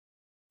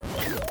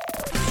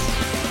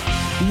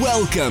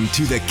Welcome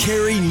to the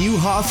Carey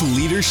Nieuwhof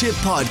Leadership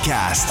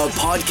Podcast, a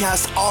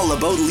podcast all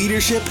about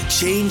leadership,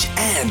 change,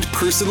 and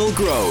personal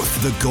growth.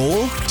 The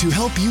goal? To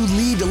help you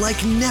lead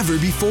like never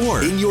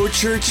before in your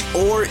church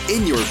or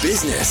in your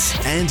business.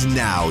 And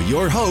now,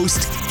 your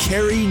host,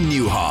 Carey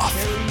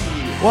Nieuwhof.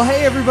 Well,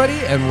 hey, everybody,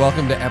 and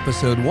welcome to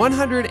episode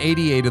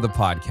 188 of the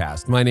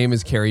podcast. My name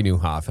is Carey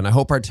Nieuwhof, and I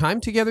hope our time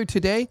together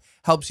today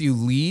helps you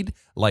lead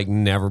like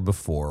never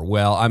before.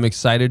 Well, I'm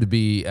excited to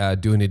be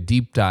doing a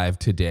deep dive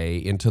today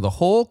into the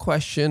whole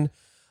question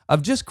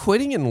of just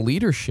quitting in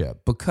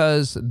leadership,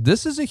 because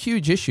this is a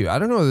huge issue. I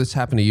don't know if this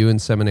happened to you in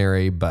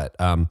seminary, but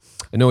I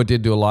know it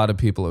did to a lot of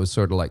people. It was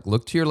sort of like,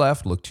 look to your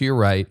left, look to your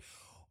right.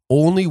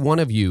 Only one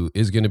of you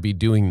is going to be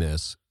doing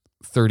this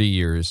 30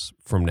 years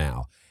from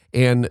now.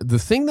 And the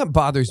thing that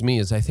bothers me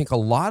is I think a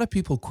lot of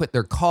people quit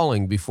their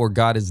calling before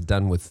God is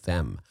done with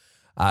them.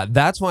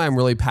 That's why I'm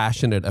really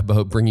passionate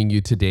about bringing you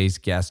today's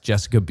guest,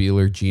 Jessica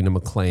Bealer, Gina,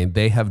 McClain.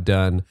 They have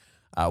done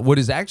what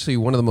is actually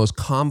one of the most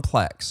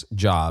complex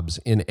jobs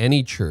in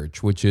any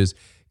church, which is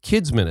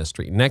kids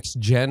ministry, next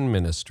gen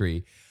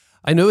ministry.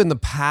 I know in the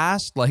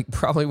past, like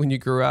probably when you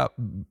grew up,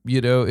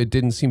 it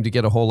didn't seem to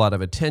get a whole lot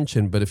of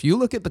attention. But if you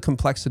look at the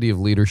complexity of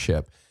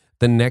leadership,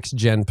 the next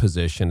gen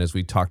position, as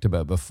we talked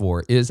about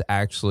before, is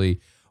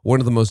actually one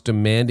of the most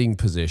demanding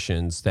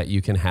positions that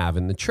you can have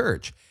in the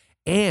church.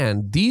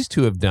 And these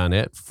two have done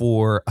it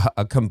for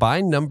a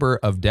combined number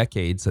of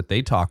decades that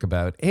they talk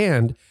about,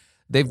 and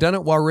they've done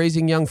it while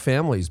raising young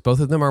families.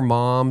 Both of them are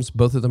moms.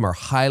 Both of them are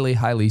highly,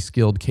 highly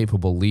skilled,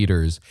 capable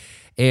leaders.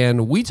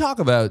 And we talk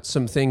about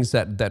some things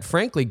that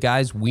frankly,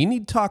 guys, we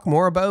need to talk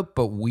more about,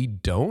 but we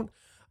don't.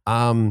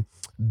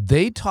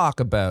 They talk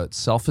about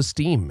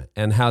self-esteem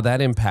and how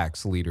that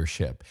impacts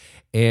leadership.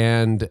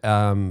 And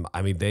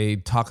they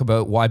talk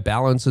about why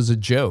balance is a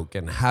joke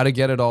and how to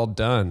get it all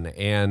done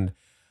and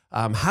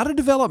how to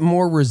develop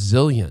more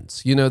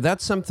resilience.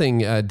 That's something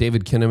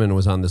David Kinnaman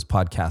was on this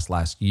podcast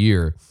last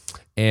year.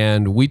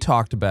 And we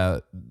talked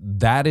about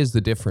that is the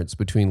difference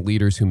between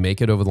leaders who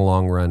make it over the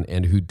long run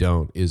and who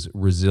don't, is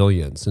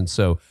resilience. And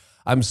so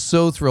I'm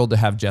so thrilled to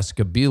have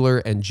Jessica Bealer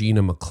and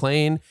Gina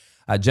McClain.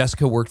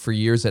 Jessica worked for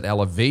years at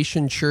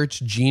Elevation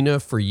Church, Gina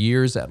for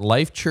years at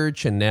Life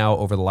Church, and now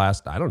over the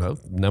last,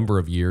 number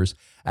of years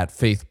at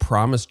Faith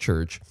Promise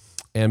Church.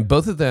 And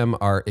both of them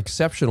are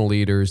exceptional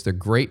leaders. They're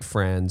great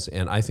friends,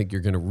 and I think you're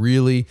going to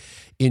really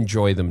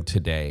enjoy them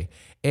today.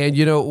 And,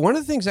 one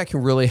of the things that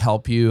can really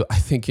help you, I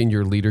think, in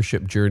your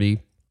leadership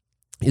journey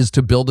is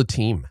to build a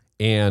team.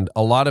 And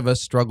a lot of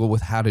us struggle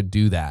with how to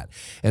do that.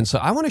 And so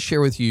I want to share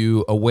with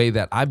you a way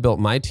that I built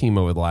my team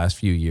over the last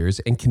few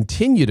years and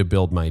continue to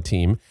build my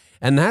team.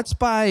 And that's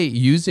by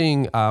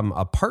using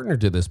a partner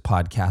to this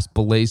podcast,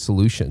 Belay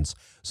Solutions.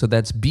 So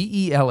that's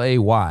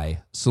Belay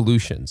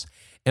Solutions.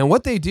 And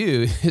what they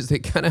do is they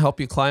kind of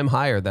help you climb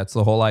higher. That's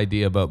the whole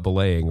idea about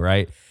belaying,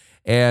 right?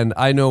 And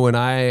I know when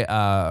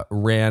I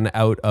ran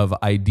out of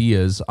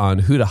ideas on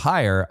who to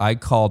hire, I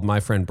called my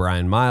friend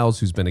Brian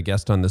Miles, who's been a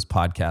guest on this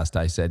podcast.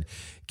 I said,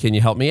 can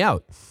you help me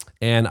out?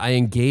 And I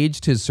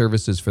engaged his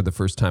services for the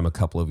first time a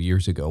couple of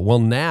years ago. Well,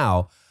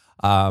 now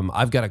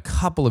I've got a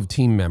couple of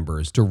team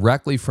members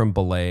directly from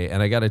Belay,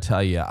 and I got to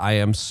tell you, I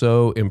am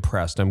so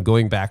impressed. I'm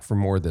going back for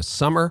more this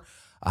summer,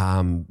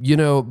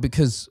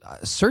 because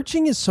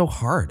searching is so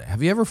hard.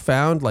 Have you ever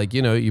found,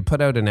 you put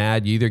out an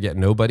ad, you either get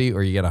nobody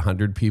or you get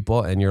 100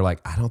 people, and you're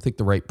like, I don't think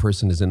the right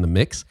person is in the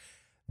mix?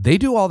 They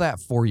do all that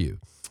for you,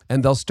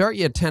 and they'll start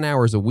you at 10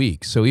 hours a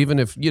week. So even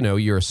if,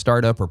 you're a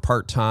startup or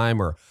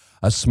part-time or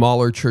a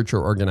smaller church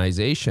or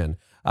organization,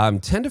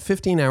 10 to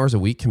 15 hours a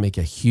week can make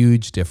a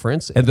huge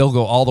difference, and they'll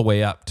go all the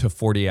way up to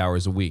 40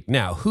 hours a week.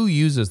 Now, who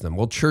uses them?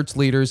 Well, church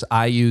leaders,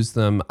 I use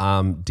them.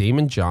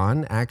 Damon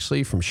John,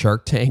 actually, from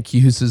Shark Tank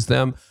uses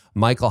them.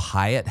 Michael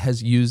Hyatt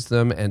has used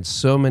them, and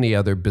so many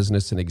other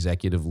business and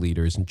executive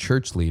leaders and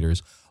church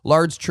leaders,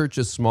 large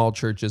churches, small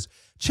churches.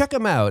 Check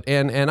them out.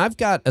 And I've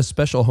got a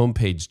special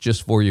homepage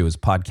just for you as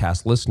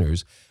podcast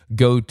listeners.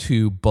 Go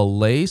to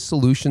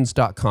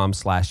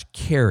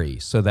belaysolutions.com/Carey.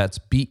 So that's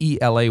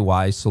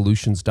BELAY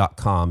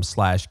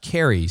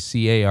solutions.com/Carey,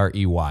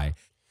 CAREY.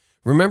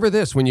 Remember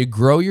this, when you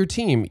grow your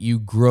team, you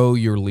grow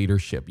your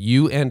leadership.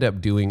 You end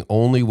up doing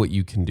only what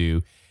you can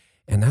do.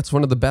 And that's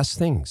one of the best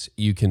things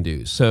you can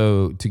do.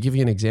 So to give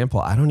you an example,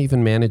 I don't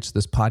even manage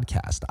this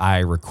podcast. I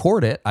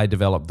record it. I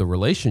develop the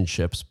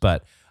relationships,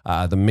 but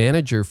the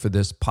manager for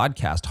this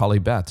podcast, Holly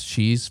Beth,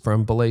 she's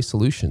from Belay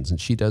Solutions,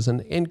 and she does an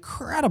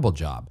incredible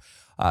job.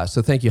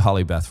 So thank you,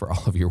 Holly Beth, for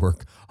all of your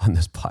work on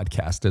this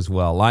podcast as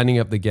well, lining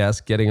up the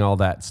guests, getting all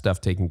that stuff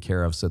taken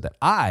care of so that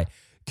I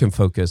can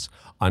focus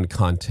on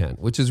content,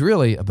 which is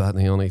really about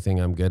the only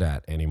thing I'm good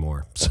at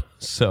anymore.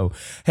 So,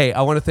 hey,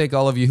 I want to thank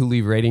all of you who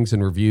leave ratings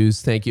and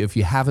reviews. Thank you. If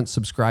you haven't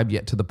subscribed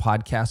yet to the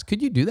podcast,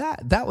 could you do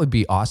that? That would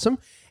be awesome.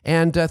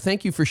 And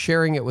thank you for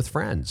sharing it with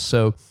friends.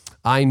 So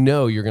I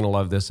know you're going to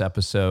love this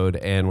episode.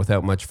 And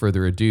without much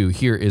further ado,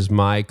 here is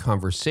my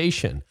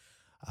conversation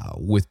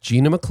with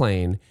Gina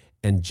McClain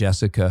and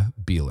Jessica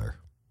Bealer.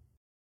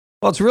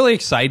 Well, it's really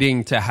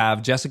exciting to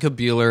have Jessica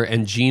Bealer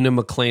and Gina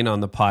McClain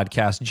on the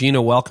podcast.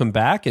 Gina, welcome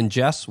back. And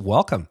Jess,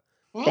 welcome.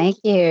 Thank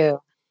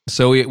you.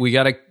 So we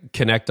got to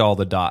connect all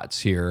the dots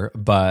here.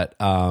 But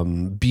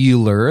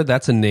Bealer,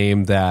 that's a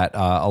name that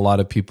a lot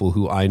of people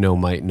who I know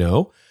might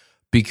know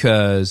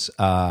because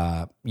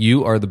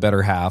you are the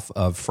better half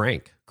of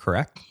Frank,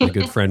 correct? My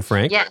good friend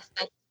Frank. Yes,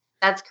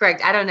 that's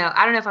correct. I don't know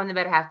if I'm the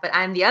better half, but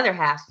I'm the other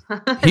half.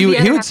 He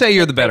would say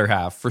you're the better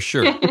half, for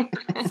sure.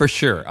 For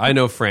sure. I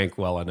know Frank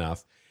well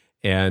enough.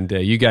 And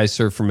you guys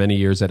served for many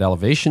years at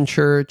Elevation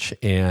Church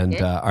and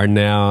are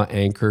now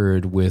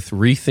anchored with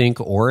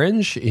Rethink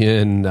Orange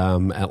in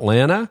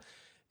Atlanta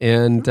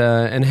and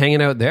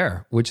hanging out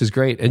there, which is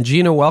great. And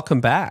Gina,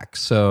 welcome back.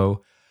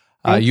 So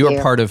you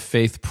are part of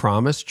Faith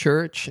Promise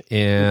Church,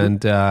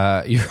 and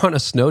you're on a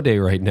snow day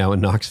right now in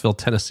Knoxville,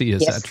 Tennessee.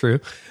 Is that true?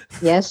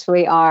 Yes,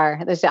 we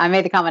are. I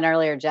made the comment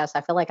earlier, Jess.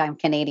 I feel like I'm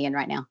Canadian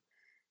right now.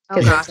 Oh,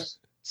 gosh.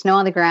 Snow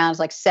on the ground. It's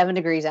like 7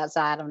 degrees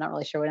outside. I'm not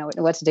really sure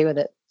what to do with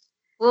it.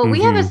 Well,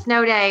 we have a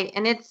snow day,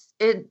 and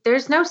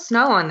there's no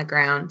snow on the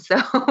ground, so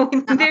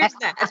there's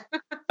that.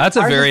 That's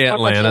a very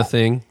Atlanta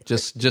thing.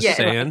 Just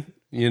saying,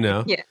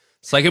 Yeah.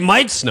 It's like it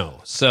might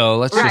snow, so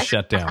let's just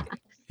shut down.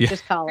 Yeah.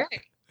 Just call it.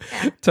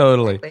 Yeah.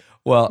 Totally.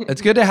 Well,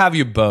 it's good to have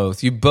you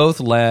both. You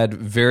both led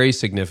very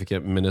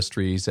significant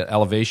ministries at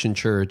Elevation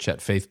Church,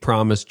 at Faith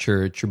Promise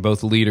Church. You're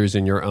both leaders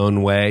in your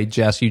own way.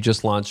 Jess, you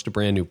just launched a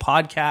brand new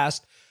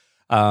podcast,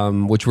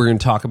 which we're going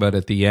to talk about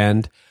at the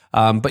end.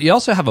 But you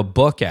also have a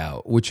book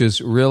out, which is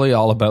really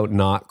all about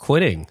not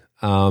quitting.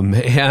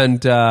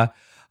 And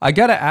I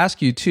got to ask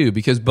you too,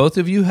 because both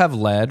of you have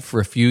led for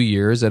a few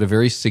years at a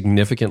very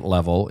significant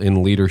level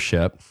in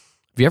leadership.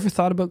 Have you ever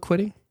thought about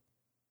quitting?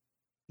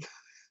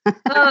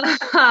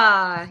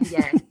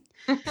 Yes.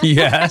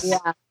 Yes.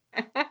 Yeah.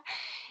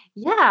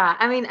 Yeah.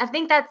 I mean, I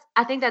think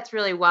that's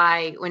really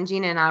why when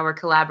Gina and I were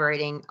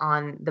collaborating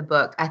on the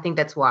book, I think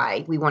that's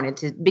why we wanted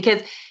to,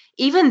 because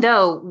even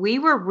though we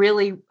were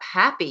really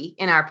happy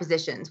in our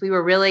positions, we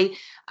were really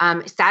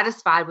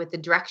satisfied with the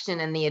direction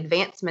and the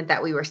advancement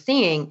that we were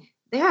seeing,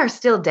 there are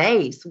still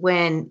days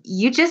when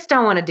you just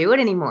don't want to do it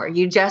anymore.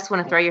 You just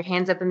want to throw your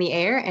hands up in the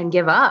air and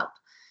give up.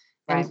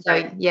 Right. And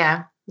so,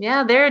 yeah,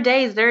 there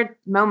are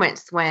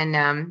moments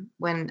when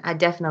I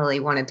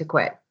definitely wanted to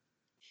quit.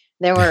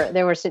 There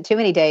were too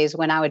many days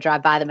when I would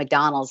drive by the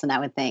McDonald's and I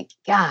would think,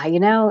 God,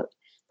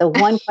 the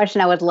one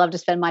question I would love to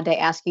spend my day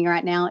asking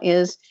right now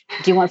is,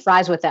 do you want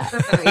fries with that?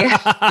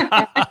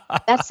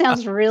 That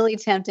sounds really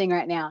tempting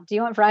right now. Do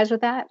you want fries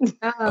with that?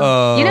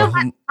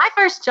 My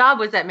first job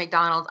was at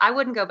McDonald's. I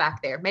wouldn't go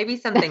back there. Maybe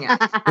something else.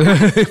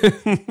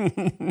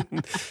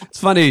 It's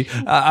funny.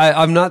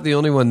 I'm not the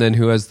only one then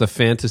who has the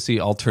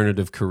fantasy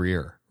alternative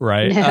career,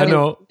 right? I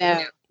know.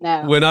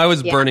 No. When I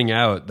was burning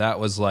out, that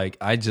was like,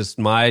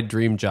 my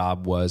dream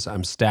job was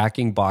I'm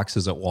stacking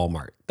boxes at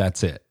Walmart.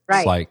 That's it. Right.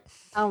 It's like,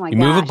 oh my you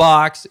move a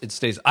box, it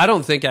stays. I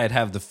don't think I'd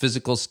have the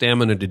physical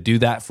stamina to do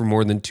that for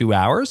more than 2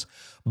 hours,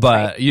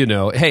 but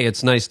hey,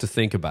 it's nice to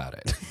think about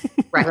it.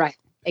 Right.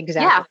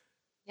 Exactly.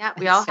 Yeah.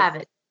 We all have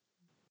it.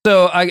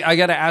 So I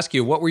got to ask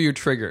you, what were your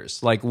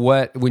triggers? Like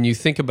when you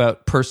think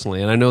about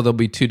personally, and I know there'll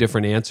be two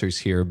different answers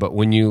here, but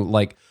when you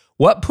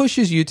what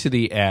pushes you to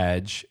the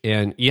edge,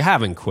 and you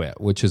haven't quit,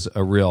 which is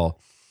a real,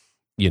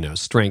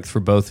 strength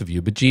for both of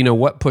you. But Gina,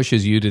 what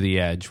pushes you to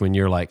the edge when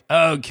you're like,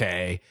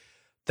 okay,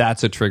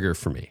 that's a trigger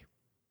for me?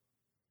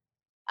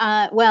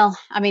 Well,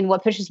 I mean,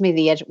 what pushes me to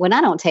the edge, when I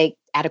don't take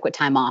adequate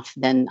time off,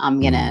 then I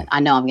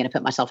know I'm going to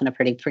put myself in a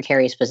pretty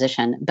precarious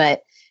position.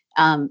 But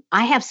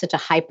I have such a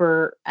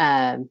hyper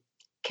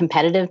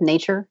competitive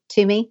nature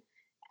to me.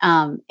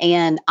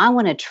 And I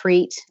want to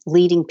treat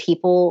leading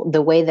people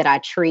the way that I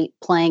treat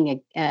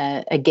playing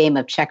a game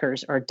of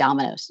checkers or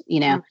dominoes,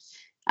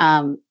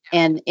 And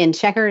in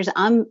checkers,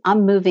 I'm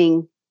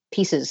moving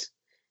pieces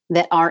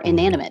that are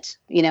inanimate.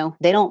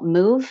 They don't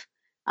move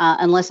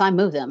unless I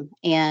move them,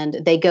 and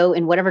they go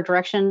in whatever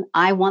direction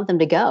I want them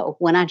to go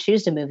when I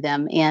choose to move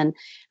them. And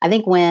I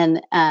think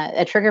when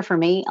a trigger for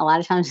me a lot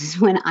of times is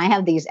when I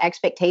have these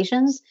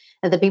expectations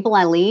that the people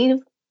I lead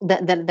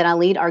that I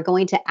lead are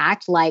going to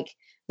act like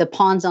the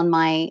pawns on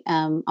my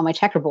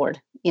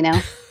checkerboard,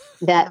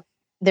 that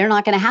they're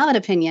not going to have an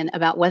opinion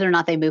about whether or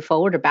not they move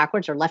forward or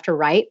backwards or left or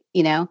right.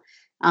 They're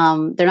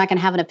not going to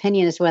have an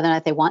opinion as to whether or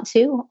not they want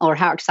to or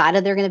how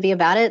excited they're going to be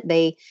about it.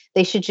 They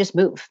should just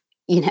move,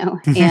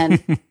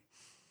 and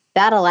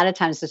that a lot of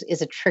times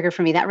is a trigger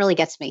for me. That really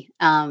gets me.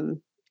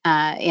 And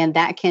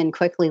that can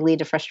quickly lead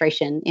to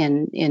frustration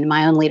in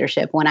my own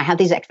leadership when I have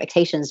these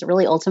expectations that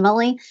really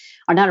ultimately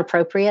are not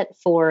appropriate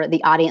for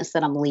the audience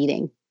that I'm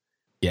leading.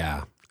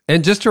 Yeah.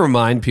 And just to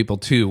remind people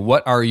too,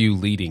 what are you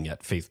leading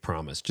at Faith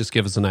Promise? Just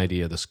give us an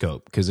idea of the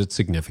scope, because it's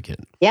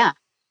significant. Yeah.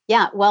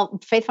 Well,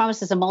 Faith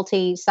Promise is a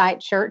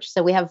multi-site church.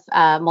 So we have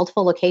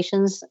multiple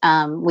locations.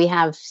 We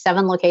have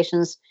 7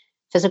 locations,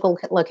 physical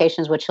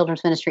locations with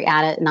children's ministry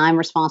at it. And I'm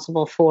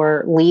responsible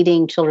for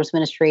leading children's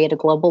ministry at a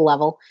global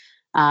level,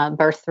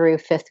 birth through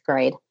 5th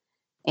grade.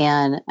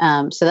 And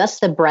so that's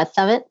the breadth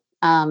of it.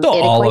 So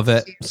all of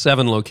it,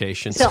 7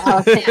 locations. So all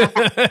of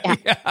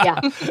it.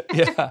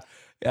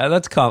 Yeah,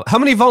 that's common. How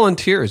many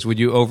volunteers would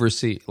you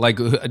oversee? Like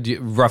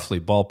roughly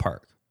ballpark?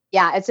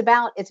 Yeah, it's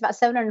about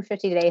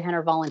 750 to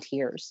 800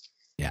 volunteers.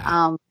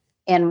 Yeah.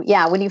 And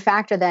yeah, when you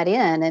factor that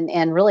in,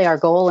 and really our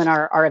goal and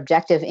our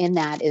objective in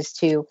that is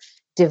to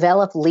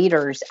develop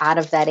leaders out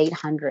of that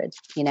 800,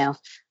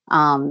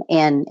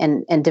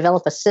 and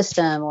develop a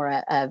system or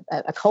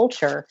a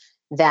culture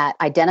that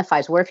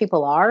identifies where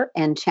people are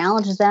and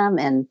challenges them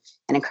and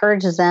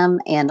encourages them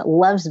and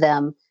loves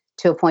them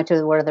to a point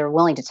to where they're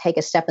willing to take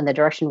a step in the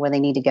direction where they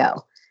need to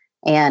go.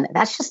 And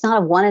that's just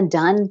not a one and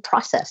done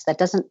process. That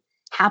doesn't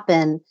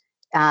happen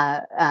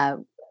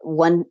on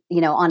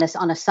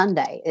a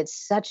Sunday.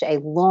 It's such a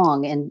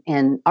long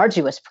and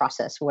arduous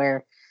process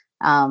where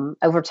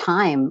over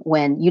time,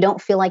 when you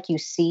don't feel like you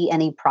see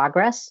any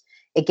progress,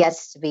 it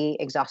gets to be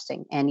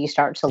exhausting, and you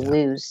start to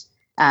lose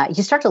some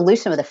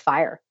of the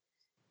fire.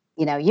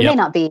 You may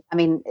not be,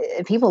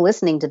 people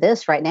listening to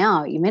this right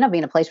now, you may not be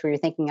in a place where you're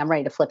thinking, I'm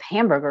ready to flip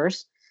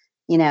hamburgers,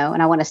 and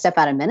I want to step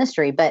out of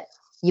ministry, but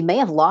you may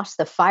have lost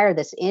the fire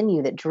that's in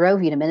you that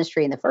drove you to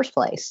ministry in the first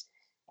place.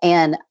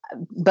 And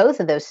both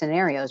of those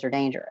scenarios are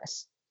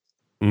dangerous.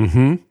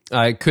 Mm-hmm.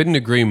 I couldn't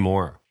agree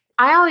more.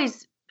 I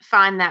always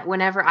find that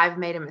whenever I've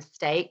made a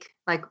mistake,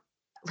 like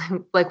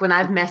when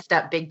I've messed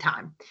up big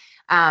time,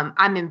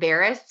 I'm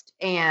embarrassed,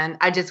 and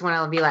I just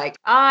want to be like,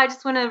 I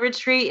just want to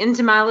retreat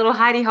into my little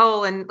hidey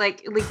hole and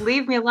like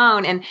leave me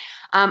alone. And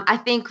I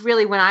think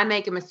really when I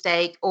make a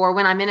mistake, or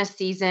when I'm in a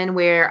season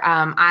where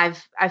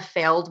I've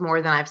failed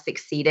more than I've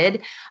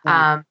succeeded,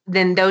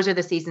 then those are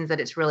the seasons that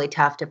it's really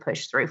tough to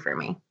push through for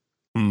me.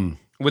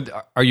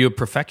 Are you a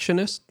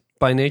perfectionist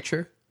by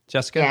nature,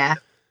 Jessica?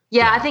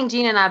 Yeah, I think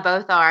Gina and I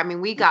both are. I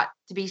mean, we got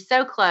to be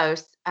so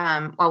close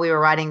while we were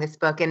writing this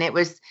book, and it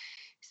was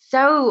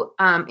so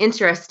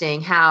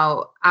interesting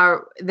how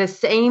the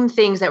same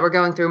things that were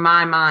going through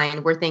my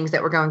mind were things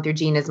that were going through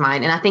Gina's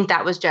mind. And I think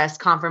that was just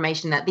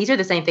confirmation that these are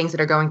the same things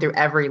that are going through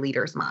every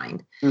leader's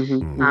mind.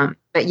 Mm-hmm.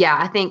 But yeah,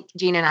 I think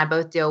Gina and I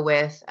both deal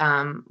with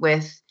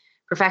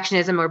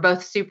perfectionism. We're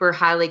both super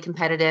highly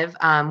competitive,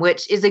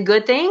 which is a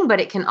good thing,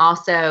 but it can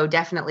also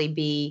definitely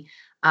be,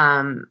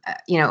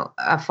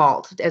 a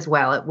fault as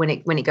well when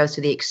it goes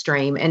to the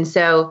extreme. And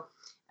so,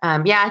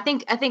 I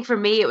think for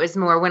me, it was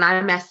more when I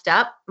messed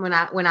up, when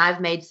I've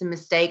made some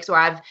mistakes, or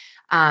I've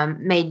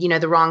made,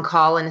 the wrong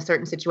call in a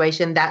certain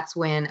situation. That's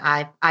when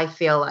I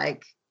feel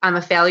like I'm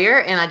a failure,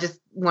 and I just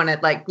want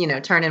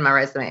to turn in my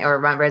resume or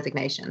my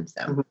resignation.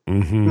 So.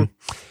 Mm-hmm.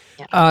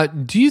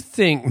 Do you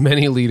think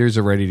many leaders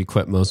are ready to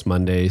quit most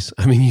Mondays?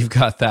 I mean, you've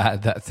got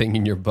that thing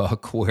in your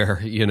book where,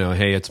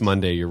 hey, it's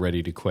Monday, you're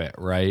ready to quit,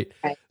 right?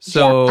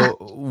 So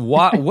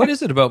what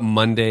is it about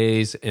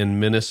Mondays in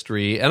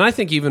ministry? And I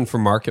think even for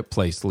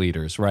marketplace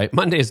leaders, right?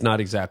 Monday is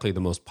not exactly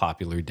the most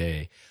popular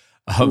day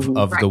of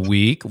the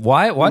week.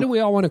 Why do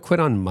we all want to quit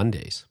on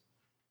Mondays?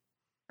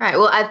 Right.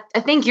 Well, I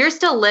think you're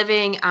still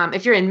living,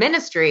 if you're in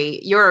ministry,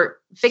 you're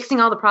fixing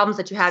all the problems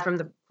that you had from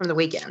the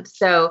weekend.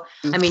 So,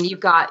 I mean, you've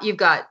got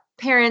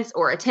parents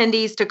or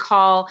attendees to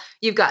call.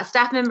 You've got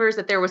staff members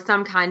that there was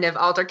some kind of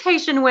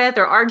altercation with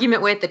or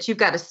argument with that you've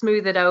got to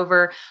smooth it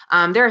over.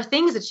 There are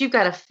things that you've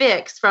got to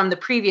fix from the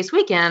previous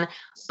weekend,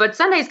 but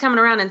Sunday's coming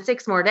around in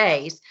 6 more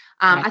days.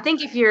 I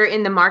think if you're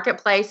in the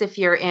marketplace, if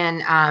you're in,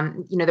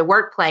 the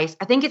workplace,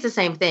 I think it's the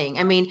same thing.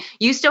 I mean,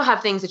 you still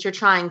have things that you're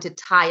trying to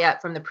tie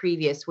up from the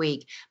previous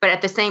week, but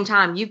at the same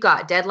time, you've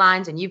got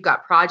deadlines and you've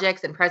got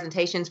projects and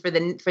presentations for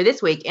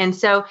this week. And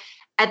so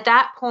at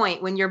that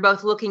point, when you're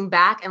both looking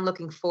back and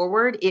looking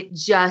forward, it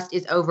just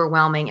is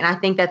overwhelming. And I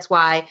think that's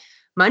why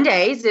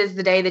Mondays is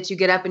the day that you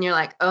get up and you're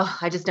like, oh,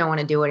 I just don't want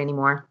to do it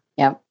anymore.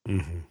 Yep.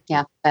 Mm-hmm.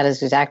 Yeah, that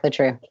is exactly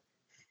true.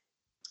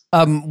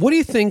 What do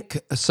you think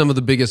some of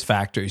the biggest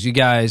factors? You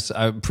guys,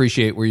 I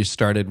appreciate where you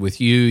started with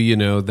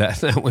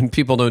that when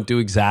people don't do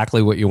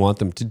exactly what you want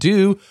them to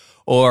do,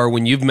 or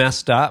when you've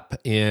messed up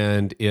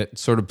and it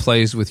sort of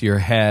plays with your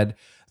head,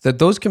 that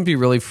those can be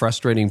really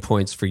frustrating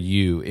points for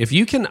you. If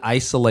you can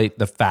isolate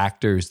the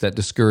factors that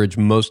discourage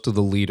most of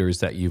the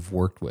leaders that you've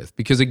worked with,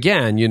 because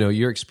again,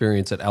 your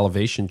experience at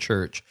Elevation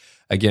Church,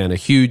 again, a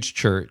huge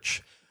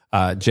church,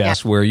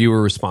 Jess, where you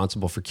were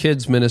responsible for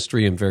kids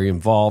ministry and very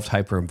involved,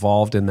 hyper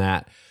involved in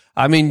that.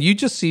 I mean, you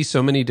just see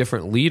so many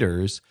different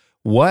leaders.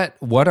 What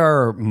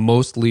are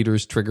most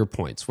leaders' trigger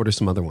points? What are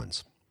some other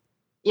ones?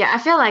 Yeah, I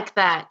feel like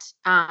that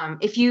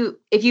if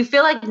you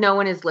feel like no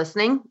one is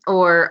listening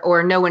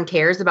or no one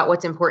cares about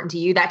what's important to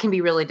you, that can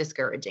be really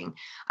discouraging.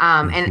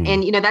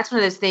 And that's one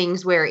of those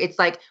things where it's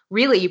like,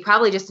 really, you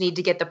probably just need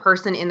to get the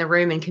person in the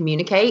room and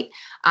communicate,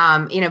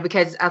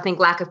 because I think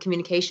lack of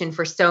communication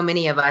for so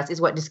many of us is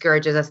what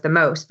discourages us the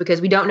most,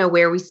 because we don't know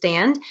where we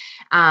stand.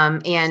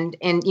 And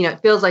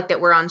it feels like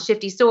that we're on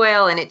shifty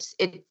soil, and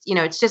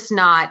it's just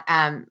not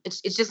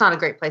a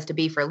great place to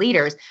be for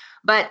leaders.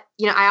 But,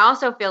 I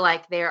also feel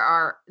like there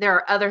are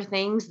other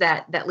things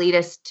that lead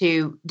us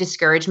to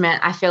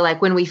discouragement. I feel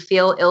like when we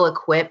feel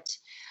ill-equipped,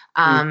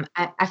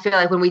 I feel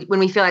like when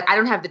we feel like I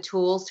don't have the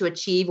tools to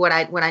achieve what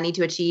I need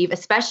to achieve,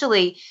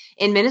 especially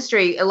in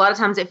ministry, a lot of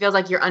times it feels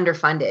like you're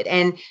underfunded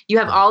and you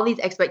have all these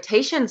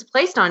expectations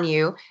placed on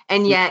you,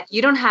 and yet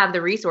you don't have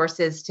the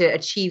resources to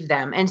achieve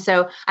them. And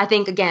so I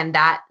think again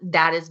that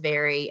is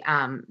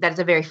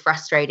a very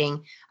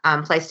frustrating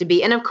place to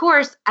be. And of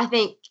course, I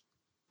think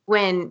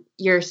when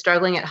you're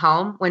struggling at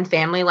home, when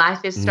family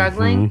life is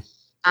struggling,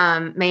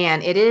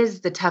 man, it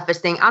is the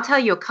toughest thing. I'll tell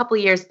you, a couple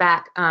years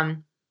back,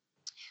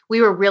 we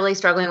were really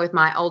struggling with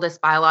my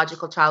oldest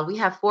biological child. We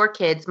have 4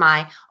 kids.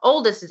 My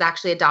oldest is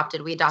actually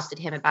adopted. We adopted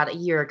him about a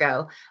year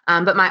ago.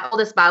 But my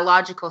oldest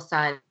biological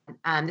son,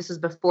 this was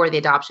before the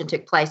adoption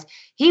took place,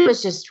 he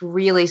was just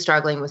really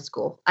struggling with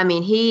school. I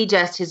mean,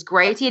 his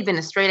grades, he had been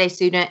a straight A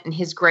student and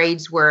his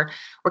grades were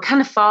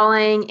kind of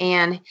falling,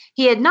 and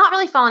he had not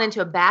really fallen into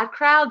a bad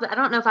crowd, but I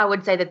don't know if I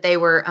would say that they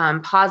were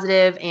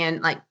positive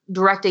and like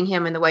directing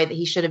him in the way that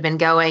he should have been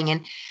going.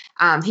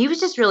 And he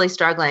was just really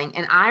struggling.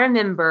 And I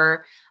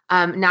remember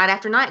night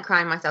after night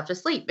crying myself to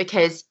sleep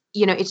because,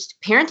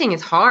 parenting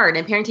is hard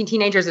and parenting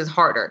teenagers is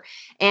harder.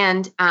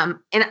 And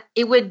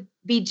it would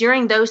be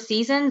during those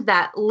seasons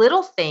that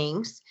little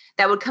things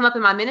that would come up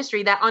in my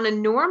ministry that on a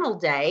normal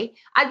day,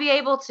 I'd be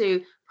able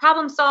to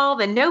problem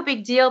solve and no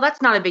big deal.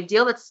 That's not a big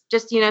deal. That's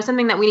just,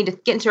 something that we need to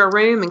get into a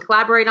room and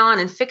collaborate on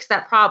and fix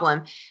that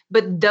problem.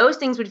 But those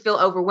things would feel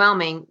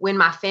overwhelming when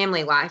my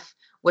family life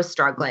was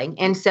struggling.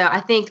 And so I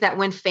think that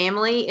when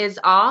family is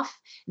off,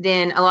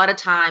 then a lot of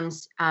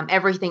times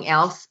everything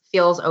else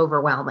feels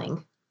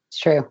overwhelming. It's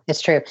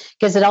true.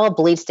 Because it all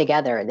bleeds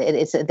together.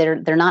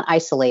 They're not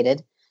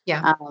isolated.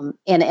 Yeah.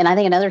 And I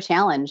think another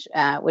challenge,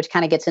 which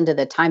kind of gets into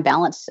the time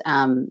balance,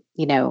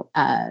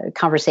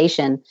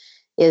 conversation,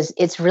 is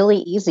it's really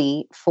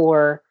easy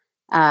for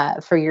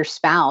your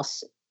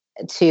spouse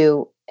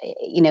to,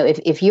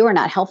 if you are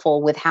not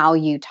helpful with how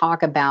you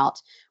talk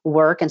about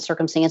work and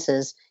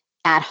circumstances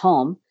at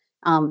home,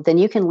 then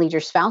you can lead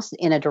your spouse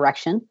in a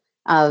direction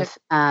of,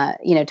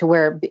 to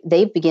where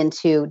they begin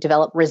to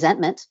develop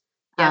resentment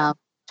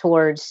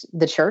towards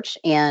the church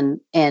and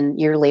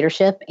your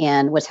leadership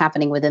and what's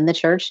happening within the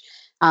church.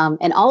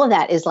 And all of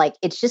that is like,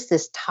 it's just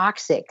this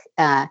toxic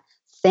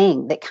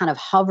thing that kind of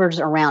hovers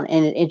around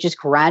and it just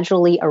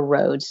gradually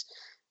erodes.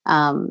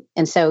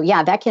 And so,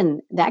 that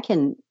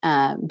can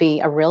be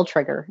a real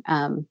trigger,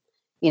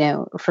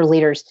 for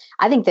leaders.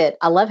 I think that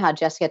I love how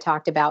Jessica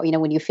talked about,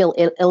 when you feel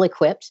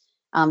ill-equipped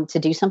to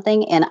do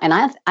something. And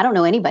I don't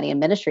know anybody in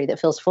ministry that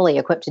feels fully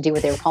equipped to do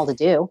what they were called to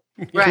do.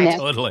 Right.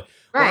 Totally.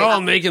 Right. We're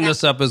all making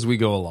this up as we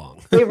go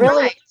along. We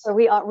really,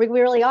 we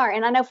really are.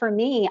 And I know for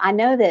me, I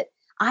know that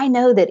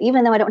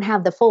even though I don't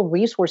have the full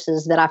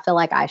resources that I feel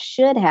like I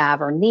should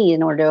have or need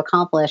in order to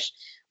accomplish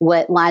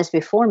what lies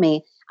before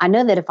me, I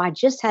know that if I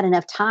just had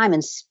enough time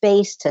and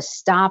space to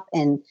stop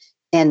and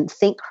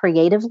think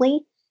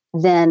creatively,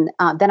 then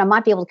I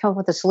might be able to come up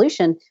with a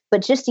solution.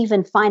 But just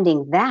even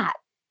finding that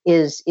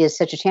is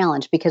such a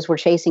challenge because we're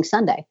chasing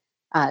Sunday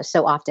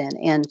so often,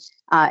 and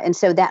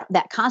so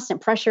that constant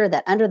pressure,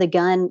 that under the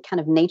gun kind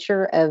of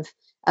nature of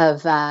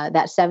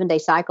that 7-day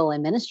cycle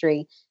in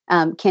ministry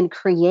can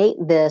create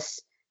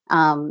this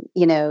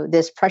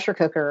this pressure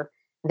cooker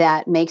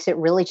that makes it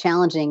really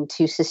challenging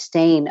to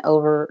sustain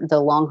over the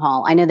long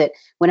haul. I know that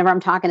whenever I'm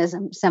talking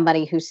to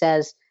somebody who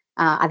says,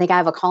 I think I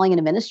have a calling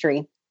into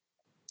ministry,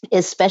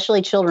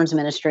 especially children's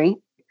ministry.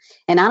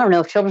 And I don't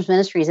know if children's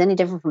ministry is any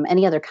different from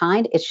any other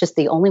kind. It's just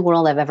the only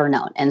world I've ever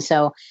known. And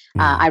so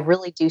I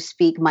really do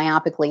speak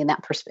myopically in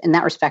that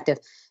perspective.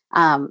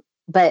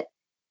 But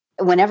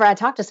whenever I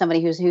talk to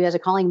somebody who has a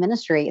calling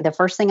ministry, the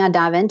first thing I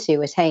dive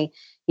into is, hey,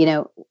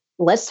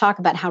 let's talk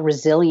about how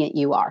resilient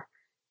you are.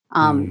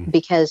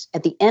 Because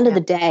at the end of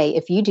the day,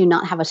 if you do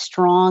not have a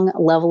strong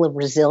level of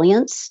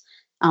resilience,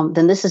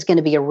 then this is going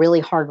to be a really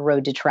hard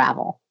road to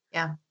travel.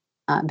 Yeah.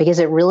 Because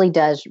it really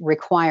does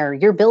require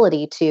your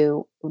ability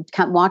to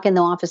walk in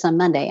the office on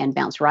Monday and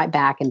bounce right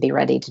back and be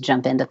ready to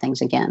jump into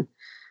things again.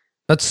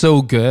 That's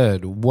so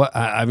good.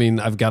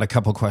 I've got a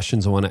couple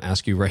questions I want to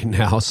ask you right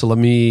now. So let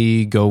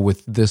me go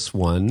with this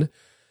one.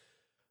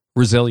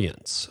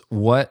 Resilience.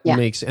 What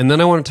makes, and then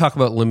I want to talk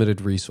about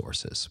limited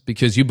resources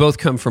because you both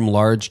come from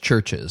large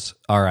churches.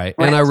 All right.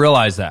 And I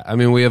realize that. I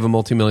mean, we have a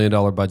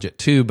multi-million-dollar budget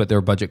too, but there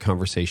are budget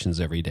conversations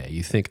every day.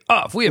 You think,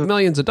 if we have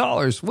millions of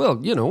dollars, we'll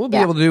be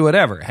able to do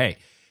whatever. Hey,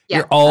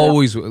 you're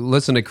always,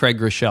 listen to Craig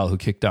Groeschel, who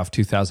kicked off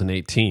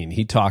 2018.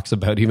 He talks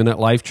about, even at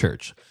Life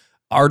Church,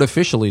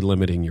 artificially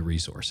limiting your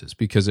resources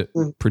because it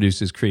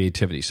produces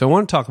creativity. So I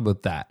want to talk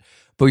about that.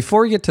 But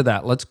before we get to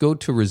that, let's go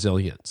to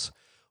resilience.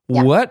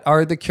 Yeah. What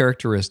are the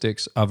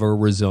characteristics of a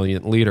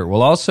resilient leader?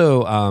 We'll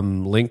also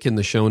link in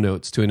the show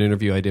notes to an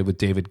interview I did with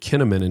David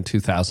Kinnaman in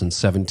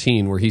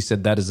 2017, where he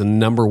said that is a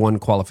number one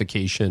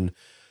qualification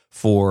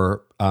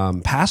for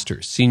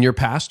pastors, senior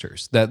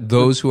pastors, that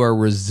those who are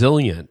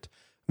resilient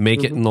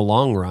make it in the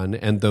long run,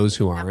 and those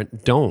who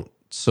aren't don't.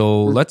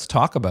 So let's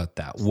talk about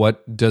that.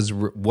 What does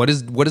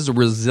a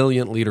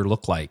resilient leader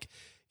look like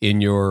in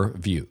your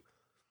view?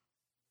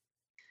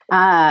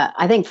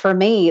 I think for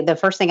me, the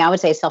first thing I would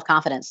say is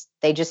self-confidence.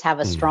 They just have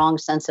a strong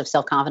sense of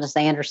self-confidence.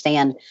 They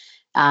understand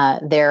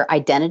their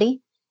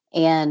identity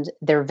and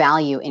their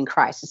value in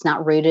Christ. It's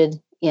not rooted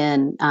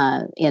in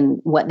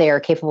what they are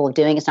capable of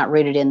doing. It's not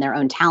rooted in their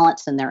own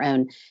talents and their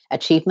own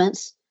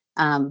achievements,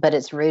 but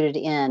it's rooted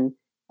in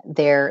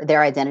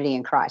their identity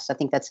in Christ. I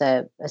think that's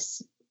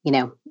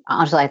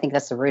honestly, I think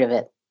that's the root of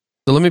it.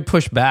 So let me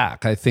push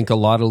back. I think a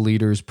lot of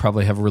leaders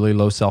probably have really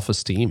low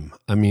self-esteem.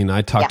 I mean,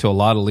 I talk to a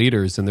lot of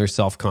leaders and their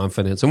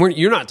self-confidence, and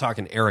you're not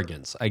talking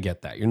arrogance. I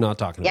get that. You're not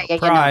talking about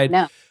pride.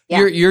 No.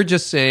 You're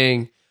just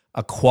saying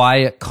a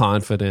quiet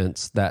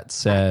confidence that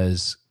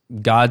says,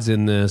 God's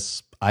in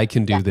this. I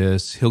can do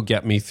this. He'll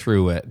get me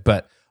through it.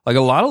 But like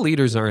a lot of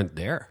leaders aren't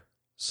there.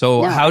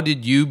 So how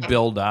did you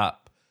build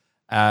up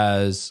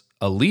as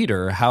a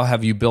leader? How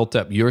have you built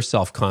up your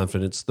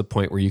self-confidence to the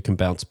point where you can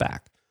bounce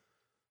back?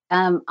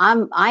 I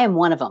am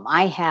one of them.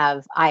 I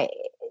have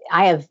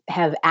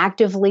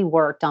actively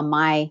worked on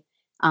my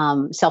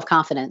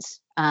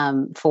self-confidence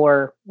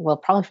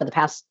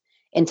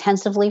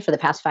intensively for the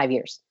past 5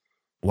 years.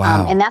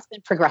 Wow. And that's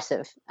been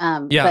progressive.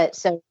 But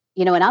so,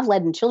 and I've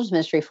led in children's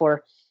ministry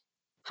for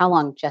how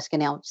long, Jessica?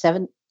 Now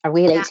 7? Are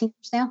we at 18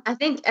 years now? I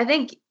think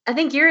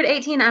you're at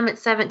 18. I'm at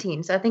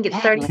 17. So I think it's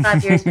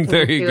 35 years.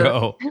 There you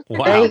go.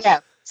 Wow. There you go.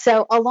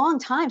 So a long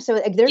time. So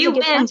there's you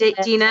win,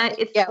 Gina.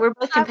 We're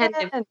both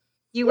competitive.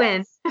 You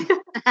win.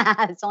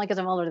 It's only because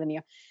I'm older than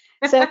you.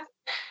 So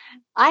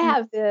I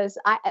have this.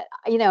 I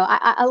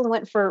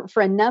went for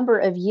a number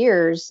of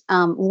years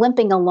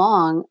limping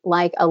along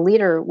like a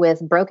leader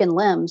with broken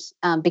limbs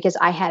because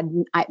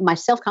my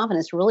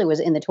self-confidence really was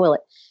in the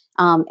toilet.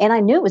 And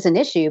I knew it was an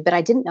issue, but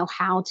I didn't know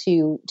how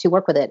to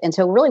work with it. And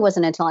so it really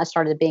wasn't until I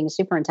started being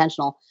super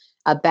intentional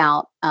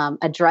about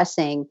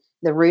addressing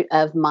the root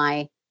of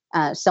my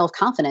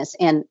self-confidence.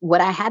 And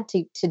what I had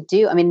to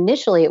do, I mean,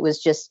 initially it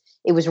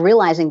was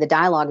realizing the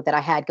dialogue that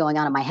I had going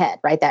on in my head,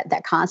 right?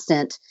 That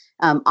constant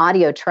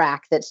audio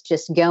track that's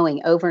just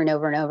going over and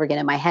over and over again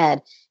in my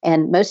head.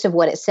 And most of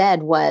what it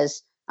said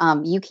was,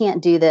 you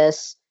can't do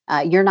this.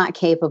 You're not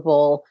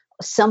capable.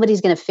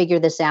 Somebody's going to figure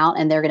this out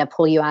and they're going to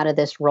pull you out of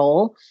this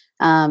role.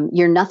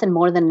 You're nothing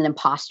more than an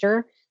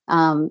imposter.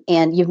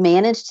 And you've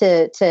managed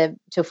to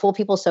fool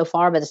people so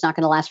far, but it's not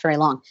going to last very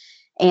long.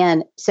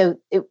 And so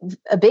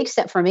a big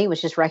step for me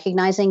was just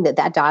recognizing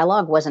that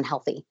dialogue wasn't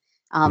healthy,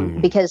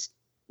 because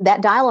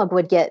that dialogue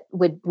would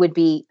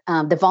be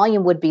the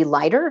volume would be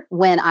lighter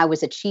when I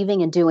was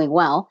achieving and doing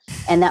well,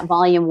 and that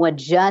volume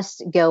would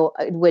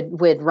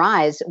would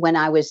rise when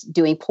I was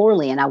doing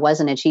poorly and I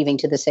wasn't achieving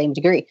to the same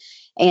degree.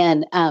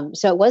 And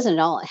so it wasn't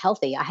at all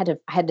healthy. I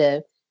had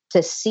to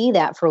see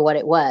that for what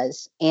it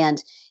was.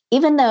 And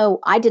even though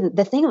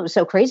the thing that was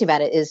so crazy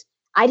about it is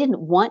I didn't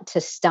want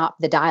to stop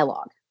the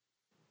dialogue,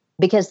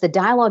 because the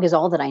dialogue is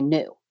all that I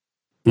knew,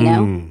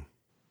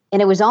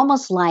 And it was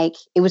almost like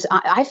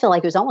I feel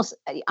like it was almost,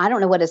 I don't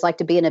know what it's like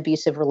to be in an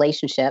abusive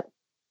relationship,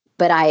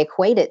 but I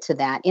equate it to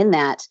that in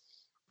that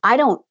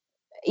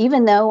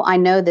even though I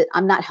know that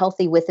I'm not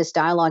healthy with this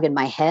dialogue in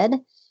my head,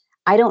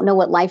 I don't know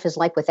what life is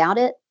like without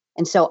it.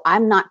 And so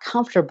I'm not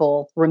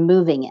comfortable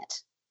removing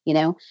it,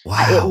 Wow.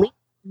 I at least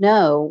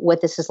know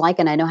what this is like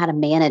and I know how to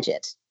manage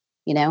it,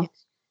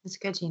 That's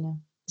good, Gina.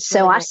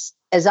 So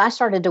as I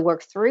started to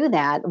work through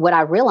that, what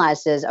I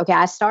realized is, okay,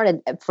 I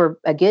started for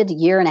a good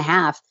year and a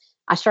half,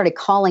 I started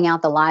calling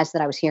out the lies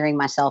that I was hearing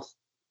myself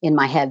in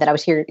my head, that I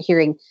was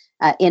hearing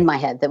in my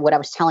head, that what I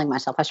was telling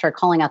myself. I started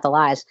calling out the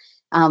lies.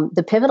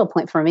 The pivotal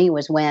point for me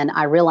was when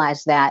I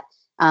realized that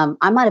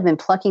I might have been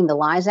plucking the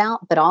lies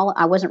out, but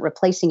I wasn't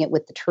replacing it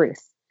with the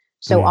truth.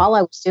 So all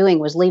I was doing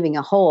was leaving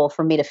a hole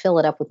for me to fill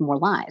it up with more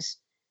lies,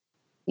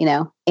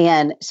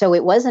 And so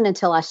it wasn't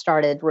until I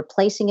started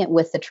replacing it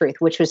with the truth,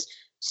 which was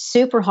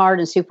super hard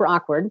and super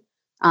awkward,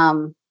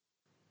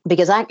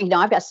 because I've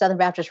got Southern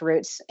Baptist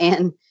roots,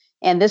 and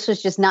this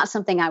was just not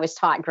something I was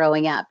taught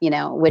growing up,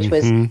 which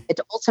was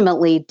it's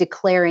ultimately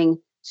declaring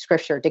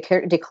Scripture,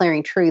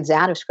 declaring truths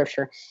out of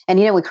Scripture. And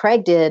when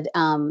Craig did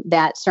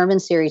that sermon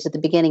series at the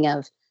beginning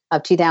of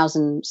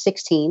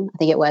 2016, I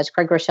think it was,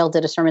 Craig Rochelle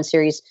did a sermon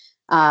series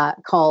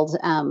called.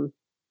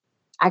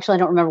 Actually, I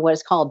don't remember what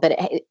it's called, but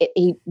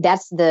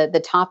that's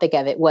the topic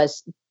of it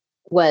was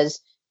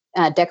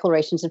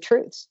declarations of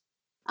truths.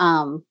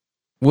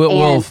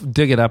 We'll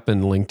dig it up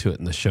and link to it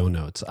in the show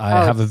notes. I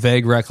have a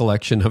vague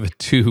recollection of it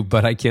too,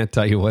 but I can't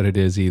tell you what it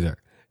is either.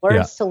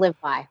 Words to live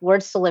by.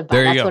 Words to live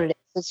by. That's what it is.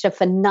 It's a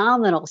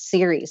phenomenal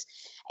series.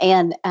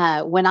 And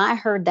when I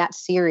heard that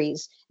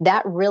series,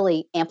 that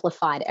really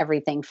amplified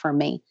everything for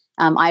me.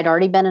 I'd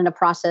already been in a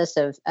process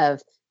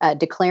of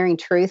declaring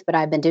truth, but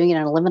I've been doing it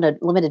on a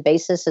limited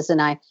basis. As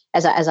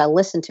I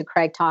listened to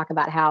Craig talk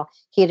about how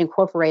he had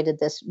incorporated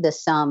this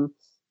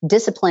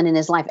discipline in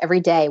his life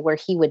every day, where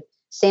he would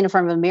stand in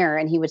front of a mirror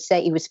and he would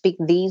speak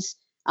these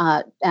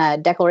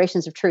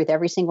declarations of truth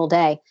every single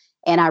day.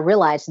 And I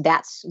realized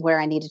that's where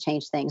I need to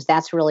change things.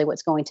 That's really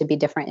what's going to be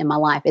different in my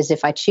life, is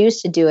if I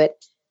choose to do it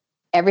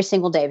every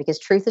single day, because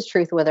truth is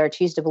truth, whether I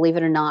choose to believe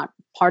it or not.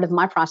 Part of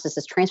my process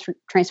is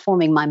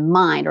transforming my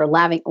mind, or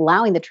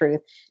allowing the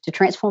truth to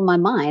transform my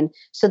mind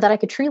so that I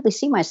could truly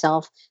see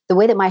myself the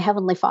way that my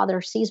Heavenly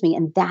Father sees me.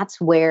 And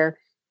that's where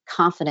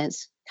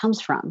confidence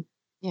comes from.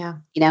 Yeah.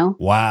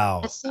 Wow.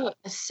 That's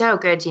so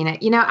good, Gina.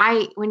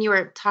 When you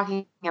were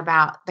talking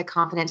about the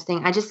confidence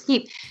thing, I just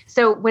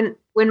so when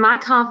my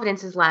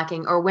confidence is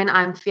lacking, or when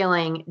I'm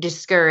feeling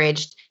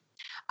discouraged,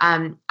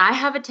 I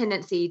have a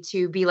tendency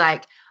to be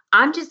like,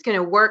 I'm just going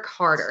to work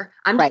harder.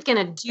 I'm just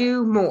going to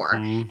do more.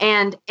 Mm-hmm.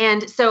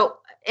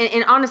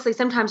 And honestly,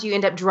 sometimes you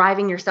end up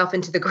driving yourself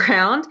into the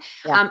ground.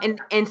 Yeah.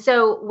 And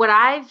so what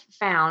I've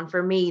found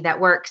for me that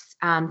works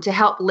to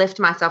help lift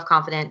my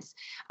self-confidence,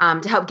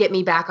 to help get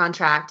me back on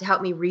track, to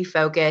help me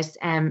refocus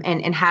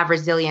and have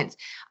resilience,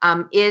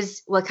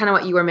 is kind of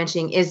what you were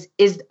mentioning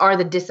are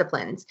the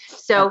disciplines.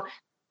 So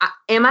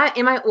am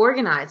I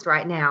organized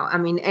right now? I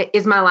mean,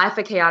 is my life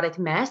a chaotic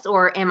mess,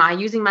 or am I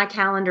using my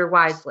calendar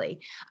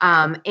wisely?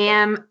 Am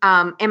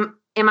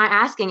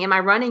I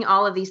running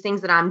all of these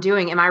things that I'm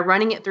doing? Am I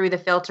running it through the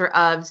filter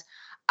of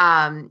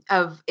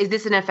is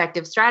this an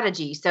effective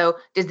strategy? So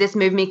does this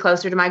move me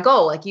closer to my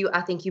goal?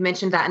 I think you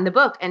mentioned that in the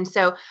book. And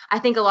so I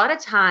think a lot of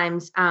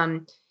times,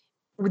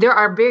 there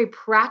are very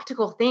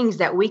practical things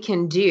that we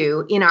can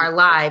do in our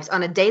lives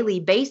on a daily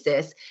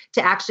basis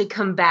to actually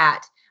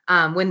combat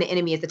when the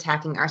enemy is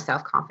attacking our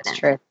self-confidence. It's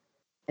true.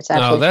 It's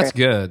absolutely that's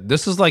true. good.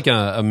 This is like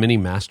a mini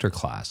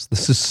masterclass.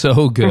 This is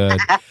so good.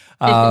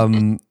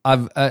 That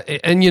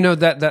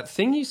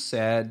thing you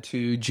said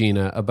to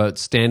Gina about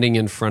standing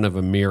in front of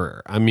a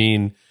mirror. I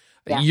mean,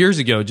 years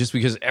ago, just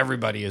because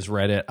everybody has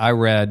read it, I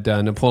read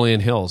Napoleon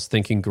Hill's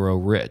Think and Grow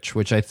Rich,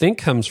 which I think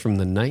comes from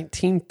the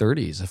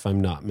 1930s, if I'm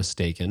not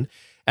mistaken.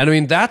 And I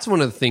mean, that's one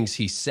of the things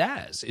he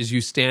says is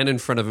you stand in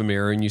front of a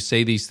mirror and you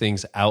say these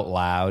things out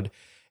loud.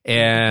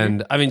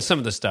 And I mean, some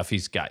of the stuff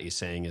he's got you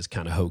saying is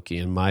kind of hokey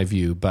in my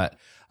view, but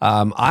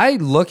I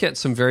look at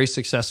some very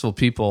successful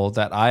people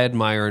that I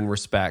admire and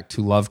respect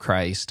who love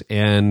Christ,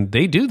 and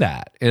they do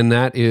that. And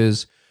that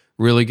is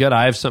really good.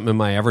 I have something in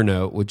my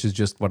Evernote, which is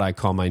just what I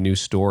call my new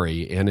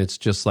story. And it's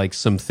just like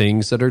some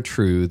things that are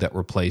true that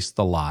replace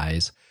the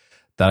lies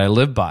that I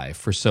lived by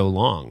for so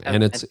long.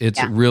 And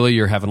it's really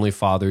your Heavenly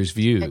Father's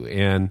view.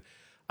 And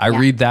I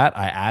read that,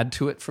 I add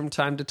to it from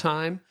time to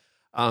time.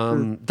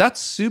 That's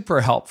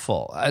super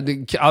helpful.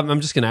 I'm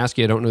just going to ask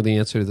you, I don't know the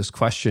answer to this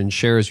question,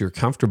 share as you're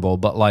comfortable,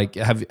 but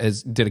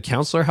did a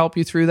counselor help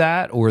you through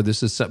that? Or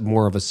this is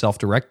more of a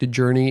self-directed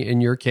journey in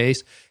your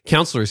case?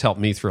 Counselors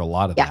helped me through a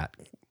lot of that.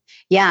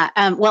 Yeah.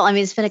 Well, I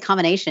mean, it's been a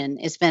combination.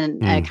 It's been,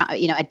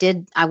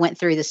 I went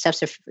through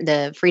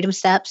the freedom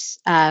steps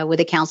with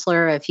a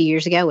counselor a few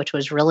years ago, which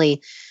was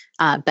really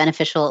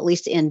beneficial, at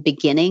least in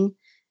beginning,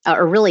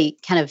 or really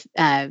kind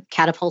of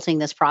catapulting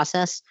this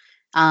process.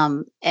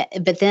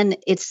 But then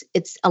it's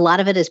a lot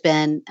of it has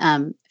been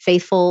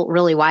faithful,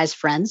 really wise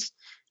friends,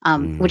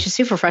 which is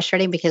super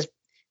frustrating because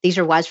these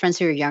are wise friends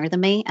who are younger than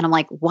me, and I'm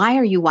like, why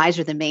are you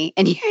wiser than me?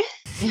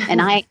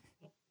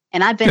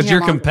 And I've been here because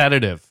you're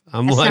competitive.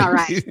 I'm That's like, not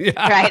right,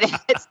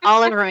 right? It's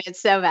all over me. It's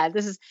so bad.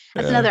 That's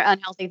another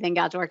unhealthy thing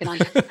God's working on.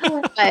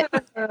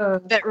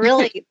 But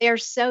really, they're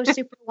so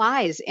super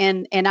wise.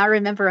 And I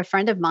remember a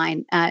friend of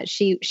mine.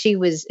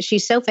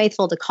 She's so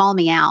faithful to call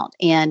me out.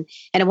 And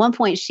at one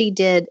point, she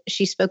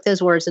spoke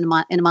those words into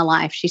my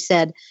life. She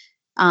said,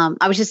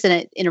 I was just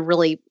in a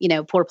really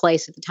poor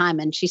place at the time,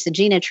 and she said,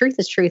 Gina, truth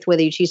is truth,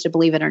 whether you choose to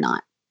believe it or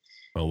not.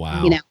 Oh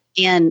wow.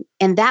 And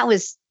that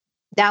was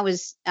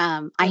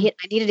I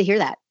needed to hear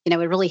that. It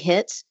really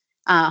hit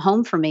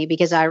home for me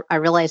because I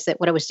realized that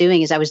what I was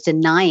doing is I was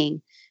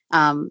denying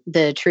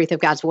the truth of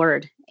God's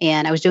word,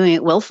 and I was doing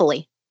it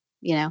willfully,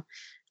 and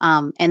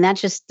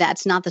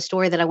that's not the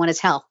story that I want to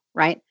tell,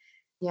 right?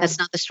 Yeah. That's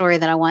not the story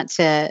that I want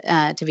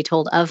to be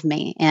told of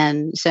me.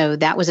 And so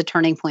that was a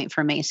turning point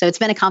for me. So it's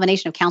been a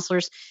combination of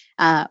counselors,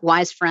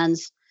 wise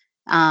friends,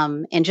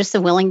 and just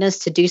the willingness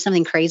to do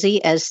something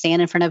crazy as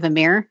stand in front of a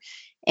mirror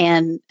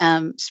and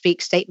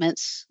speak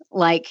statements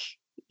like,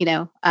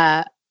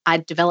 I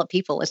develop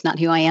people. It's not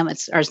who I am.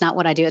 It's not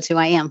what I do. It's who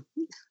I am,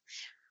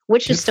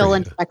 which is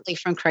stolen directly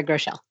from Craig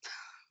Groeschel.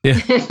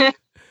 Yeah.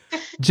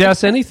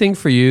 Jess, anything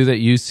for you that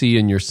you see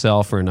in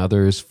yourself or in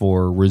others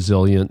for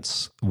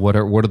resilience? What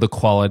are the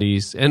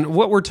qualities and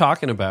what we're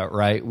talking about,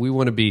 right? We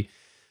want to be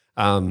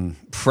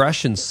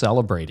fresh and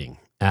celebrating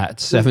at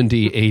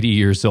 70, 80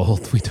 years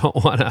old. We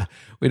don't want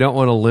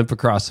to limp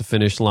across the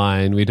finish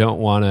line. We don't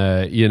want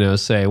to,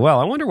 say, well,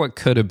 I wonder what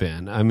could have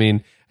been. I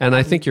mean, and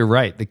I think you're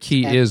right. The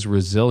key is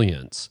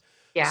resilience.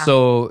 Yeah.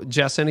 So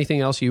Jess, anything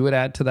else you would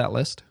add to that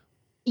list?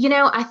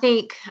 I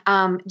think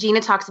Gina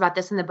talks about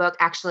this in the book,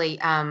 actually,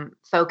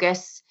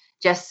 focus,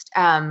 just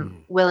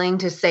willing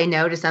to say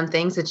no to some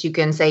things that you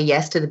can say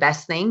yes to the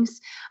best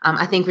things.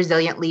 I think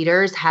resilient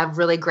leaders have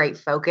really great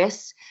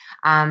focus.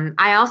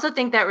 I also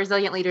think that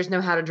resilient leaders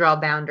know how to draw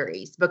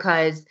boundaries,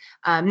 because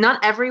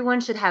not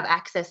everyone should have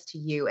access to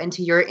you and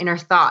to your inner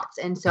thoughts.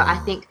 And so I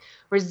think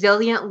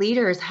resilient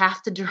leaders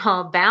have to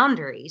draw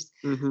boundaries.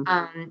 Mm-hmm.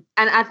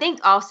 And I think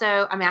also,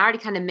 I already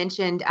kind of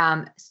mentioned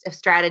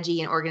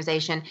strategy and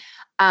organization.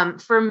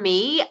 For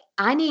me,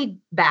 I need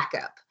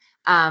backup.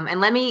 And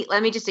let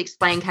me just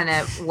explain kind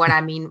of what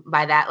I mean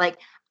by that. Like,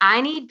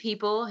 I need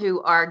people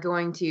who are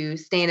going to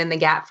stand in the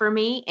gap for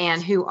me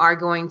and who are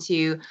going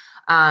to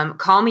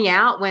call me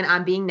out when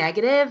I'm being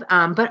negative,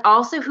 but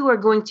also who are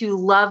going to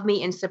love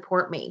me and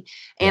support me.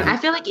 And I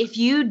feel like if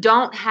you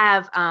don't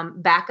have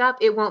backup,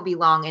 it won't be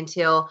long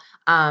until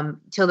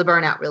the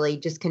burnout really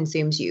just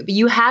consumes you. But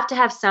you have to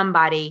have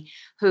somebody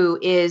who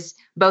is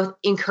both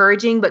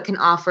encouraging but can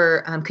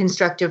offer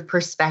constructive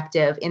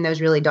perspective in those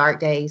really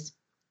dark days.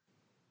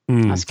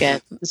 That's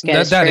good. That's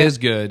good. That is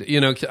good. You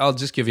know, I'll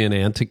just give you an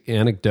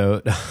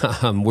anecdote.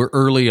 We're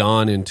early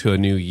on into a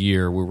new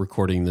year. We're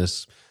recording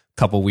this a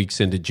couple weeks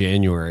into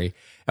January.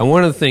 And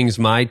one of the things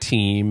my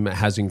team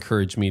has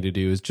encouraged me to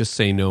do is just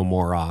say no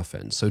more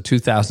often. So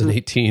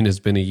 2018 has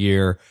been a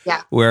year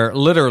where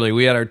literally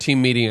we had our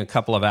team meeting a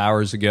couple of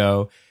hours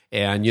ago.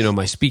 And, you know,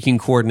 my speaking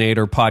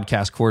coordinator,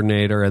 podcast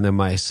coordinator, and then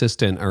my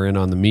assistant are in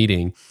on the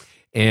meeting.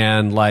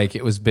 And like,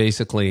 it was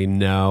basically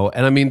no.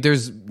 And I mean,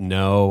 there's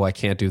no, I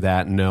can't do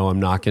that. No, I'm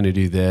not going to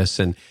do this.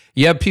 And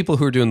you have people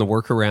who are doing the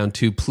workaround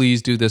too.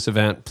 Please do this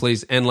event,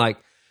 please. And like,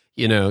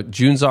 you know,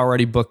 June's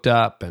already booked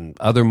up and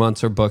other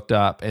months are booked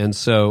up. And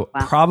so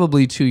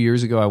probably 2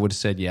 years ago, I would have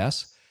said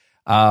yes.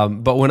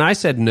 But when I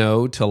said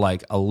no to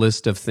like a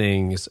list of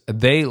things,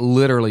 they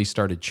literally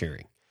started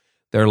cheering.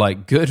 They're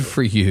like, good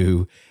for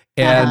you.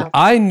 And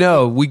I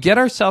know we get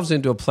ourselves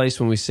into a place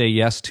when we say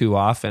yes too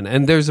often.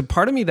 And there's a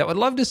part of me that would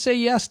love to say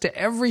yes to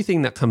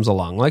everything that comes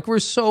along. Like, we're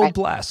so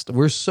blessed.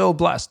 We're so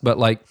blessed. But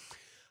like,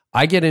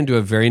 I get into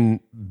a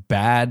very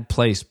bad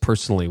place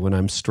personally when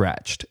I'm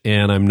stretched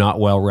and I'm not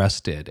well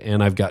rested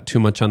and I've got too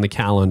much on the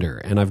calendar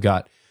and I've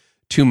got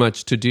too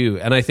much to do.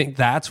 And I think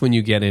that's when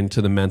you get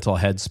into the mental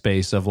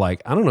headspace of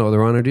like, I don't know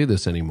whether I want to do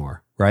this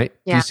anymore. Right?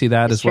 Yeah, do you see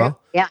that as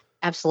well? Yeah,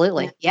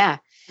 absolutely. Yeah.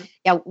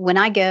 Yeah, when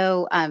I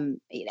go,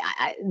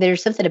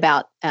 there's something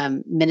about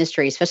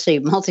ministry, especially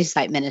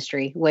multi-site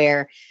ministry,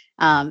 where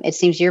it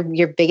seems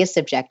your biggest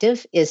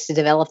objective is to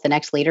develop the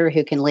next leader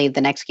who can lead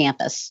the next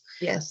campus.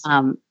 Yes.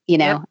 You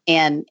know,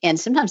 and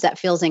sometimes that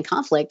feels in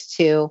conflict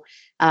to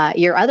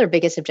your other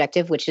biggest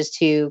objective, which is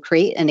to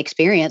create an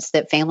experience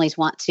that families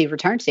want to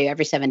return to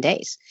every 7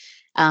 days.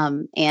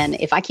 And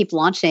if I keep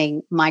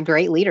launching my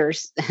great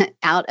leaders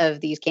out of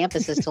these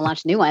campuses to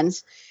launch new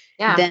ones,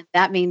 then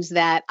that means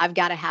that I've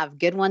got to have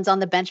good ones on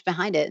the bench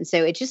behind it. And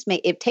so it just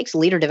it takes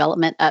leader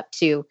development up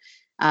to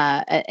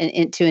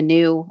into a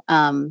new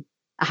a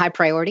high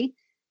priority.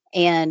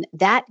 And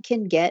that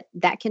can get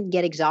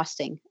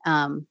exhausting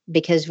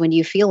because when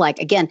you feel like,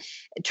 again,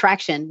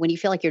 when you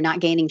feel like you're not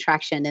gaining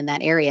traction in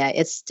that area,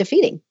 it's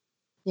defeating.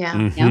 Yeah.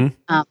 Mm-hmm. You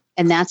know?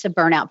 And that's a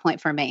burnout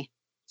point for me.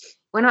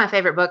 One of my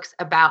favorite books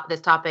about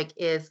this topic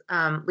is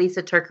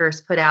Lisa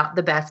Turker's put out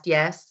The Best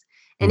Yes.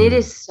 And it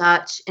is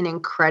such an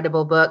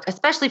incredible book,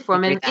 especially for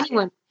women.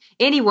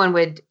 Anyone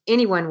would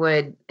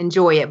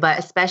enjoy it, but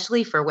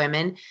especially for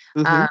women,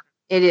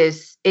 it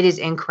is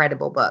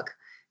incredible book.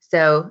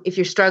 So if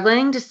you're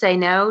struggling to say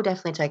no,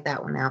 definitely check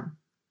that one out.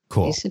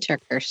 Cool. Lisa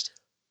Turker's.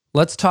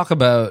 Let's talk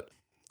about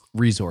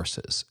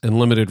resources and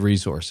limited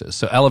resources.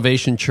 So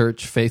Elevation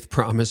Church, Faith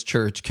Promise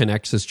Church,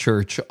 Connexus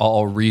Church,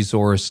 all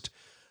resourced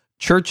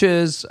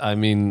churches. I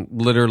mean,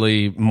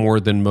 literally more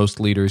than most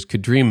leaders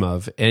could dream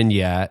of, and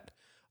yet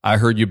I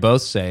heard you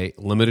both say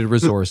limited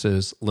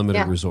resources,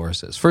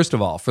 resources. First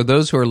of all, for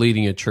those who are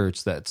leading a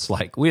church that's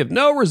like, we have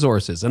no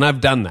resources, and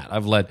I've done that.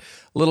 I've led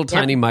little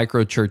tiny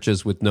micro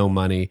churches with no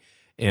money,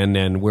 and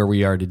then where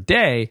we are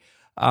today,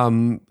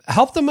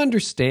 help them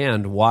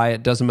understand why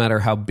it doesn't matter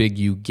how big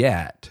you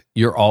get,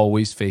 you're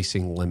always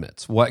facing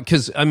limits.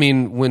 Because I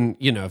mean, when,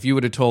 you know, if you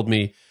would have told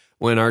me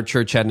when our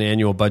church had an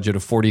annual budget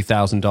of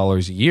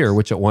 $40,000 a year,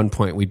 which at one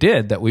point we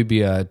did, that we'd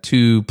be a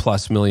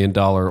 $2+ million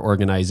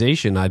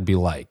organization, I'd be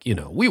like, you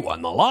know, we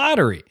won the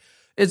lottery.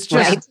 It's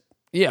just,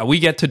 we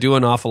get to do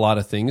an awful lot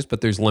of things, but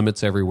there's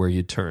limits everywhere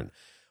you turn.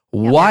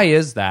 Why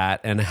is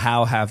that? And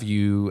how have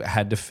you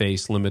had to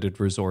face limited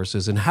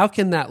resources? And how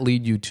can that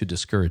lead you to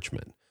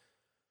discouragement?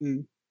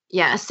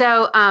 Yeah.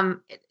 So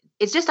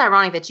it's just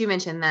ironic that you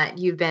mentioned that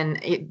you've been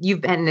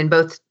in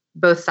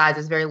both sides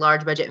is very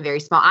large budget and very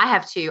small. I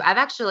have too.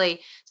 so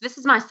this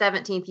is my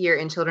 17th year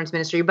in children's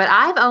ministry, but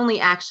I've only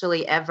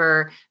actually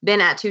ever been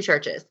at 2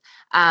 churches.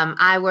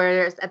 I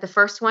was at the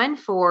first one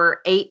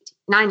for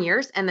 9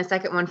 years and the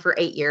second one for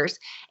 8 years.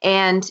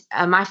 And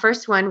my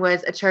first one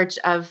was a church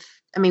of,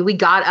 we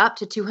got up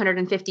to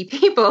 250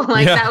 people.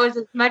 That was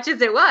as much as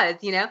it was,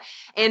 you know,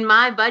 and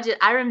my budget,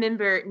 I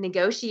remember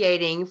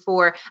negotiating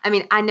for,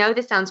 I know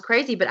this sounds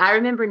crazy, but I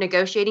remember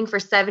negotiating for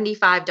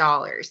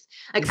 $75.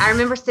 I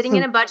remember sitting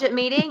in a budget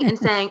meeting and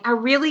saying, I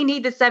really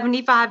need the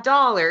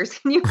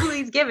 $75. Can you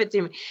please give it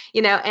to me?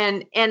 You know,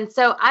 and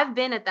so I've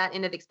been at that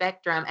end of the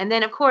spectrum. And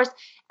then of course,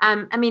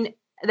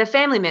 the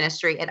family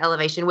ministry at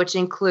Elevation, which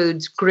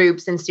includes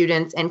groups and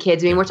students and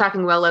kids. I mean, we're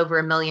talking well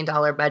over $1 million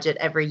budget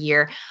every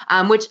year,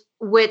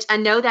 which I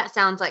know that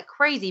sounds like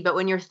crazy, but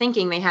when you're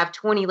thinking they have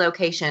 20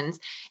 locations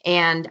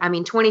and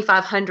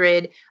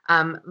 2,500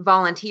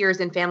 volunteers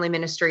in family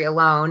ministry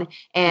alone,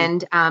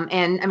 and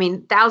I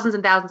mean, thousands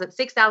and thousands,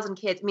 6,000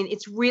 kids. I mean,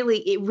 it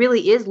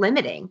really is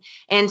limiting.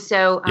 And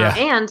so,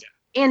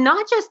 and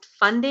not just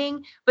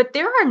funding, but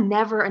there are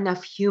never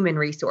enough human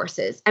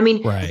resources. I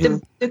mean,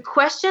 the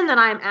question that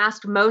I'm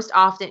asked most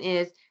often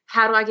is,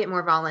 how do I get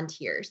more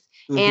volunteers?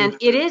 Mm-hmm. And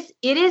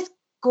it is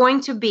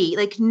going to be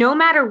like, no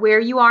matter where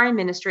you are in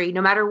ministry,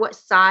 no matter what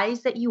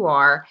size that you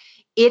are,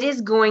 it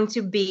is going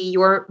to be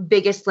your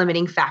biggest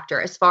limiting factor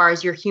as far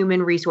as your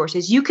human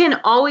resources. You can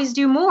always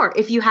do more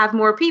if you have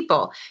more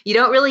people. You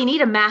don't really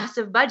need a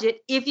massive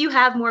budget if you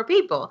have more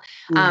people.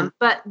 Mm-hmm.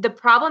 But the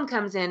problem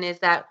comes in is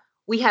that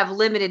we have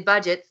limited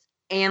budgets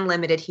and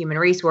limited human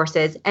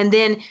resources. And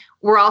then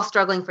we're all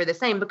struggling for the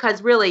same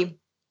because really,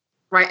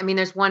 right? I mean,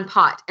 there's one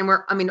pot and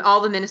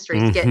all the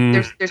ministries get,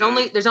 there's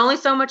only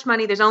so much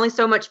money. There's only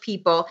so much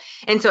people.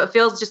 And so it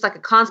feels just like a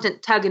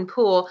constant tug and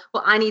pull.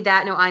 Well, I need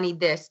that. No, I need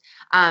this.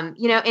 And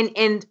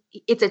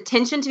it's a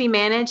tension to be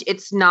managed.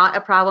 It's not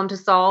a problem to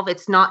solve.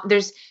 It's not,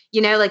 it's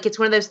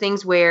one of those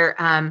things where,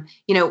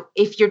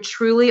 if you're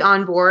truly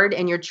on board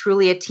and you're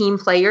truly a team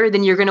player,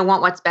 then you're going to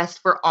want what's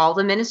best for all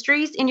the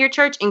ministries in your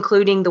church,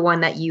 including the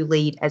one that you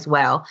lead as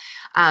well.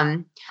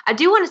 I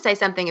do want to say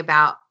something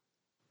about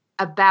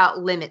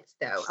limits,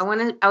 though.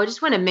 I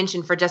just want to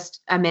mention for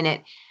just a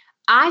minute.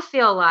 I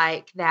feel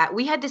like that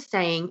we had this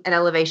saying at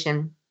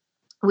Elevation,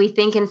 we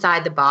think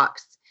inside the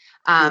box,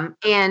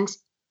 and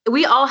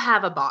we all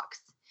have a box.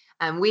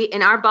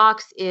 And our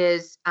box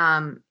is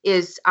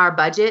our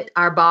budget.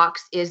 Our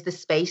box is the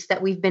space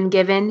that we've been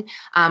given.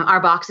 Our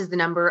box is the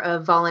number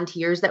of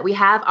volunteers that we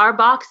have. Our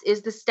box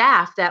is the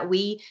staff that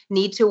we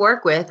need to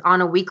work with on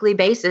a weekly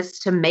basis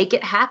to make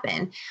it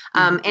happen.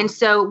 And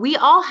so we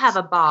all have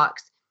a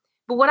box.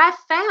 But what I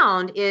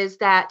found is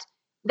that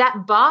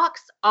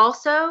box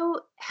also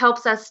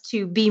helps us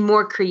to be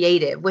more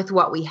creative with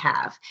what we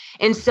have.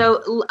 And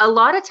so a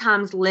lot of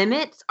times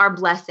limits are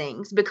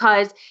blessings,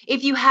 because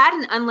if you had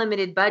an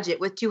unlimited budget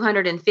with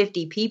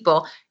 250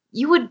 people,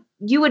 you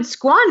would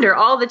squander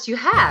all that you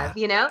have,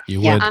 You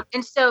would.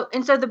 And so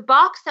the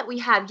box that we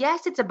have,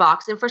 yes, it's a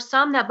box. And for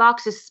some, that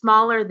box is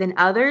smaller than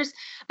others.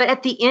 But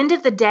at the end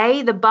of the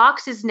day, the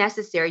box is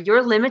necessary.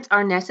 Your limits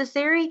are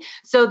necessary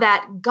so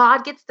that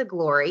God gets the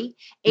glory,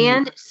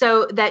 and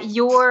so that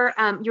your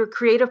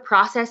creative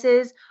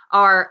processes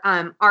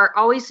are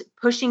always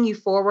pushing you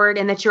forward,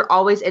 and that you're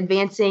always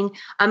advancing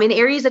in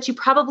areas that you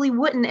probably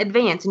wouldn't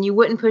advance and you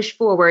wouldn't push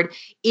forward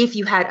if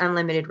you had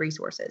unlimited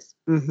resources.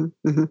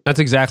 That's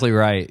exactly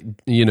right.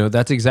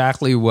 That's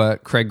exactly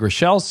what Craig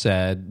Rochelle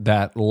said,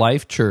 that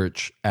Life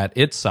Church at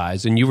its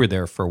size, and you were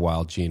there for a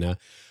while, Gina,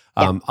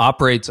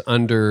 operates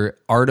under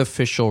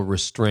artificial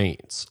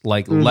restraints,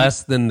 like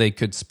less than they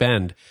could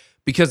spend,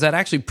 because that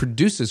actually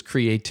produces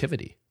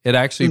creativity. It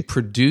actually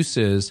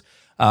produces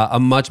a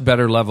much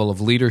better level of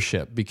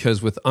leadership,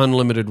 because with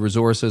unlimited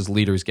resources,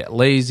 leaders get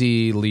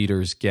lazy,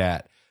 leaders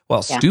get,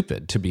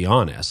 stupid, to be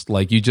honest.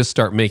 Like, you just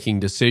start making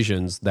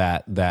decisions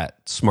that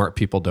smart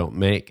people don't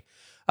make.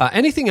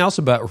 Anything else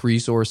about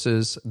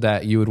resources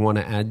that you would want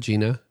to add,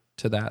 Gina,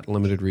 to that,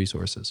 limited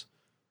resources?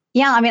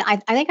 Yeah, I mean, I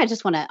think I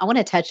want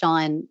to touch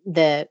on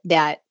that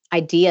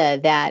idea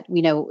that,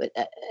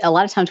 a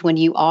lot of times when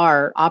you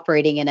are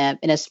operating in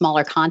a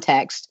smaller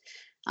context,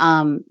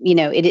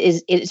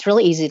 it's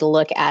really easy to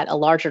look at a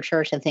larger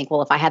church and think,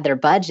 well, if I had their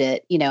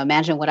budget,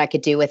 imagine what I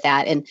could do with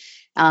that.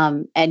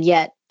 And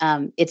yet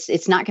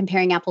it's not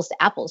comparing apples to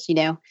apples.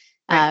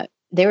 Right.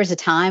 There was a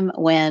time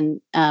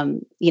when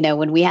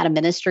we had a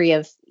ministry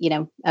of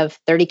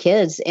 30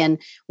 kids, and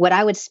what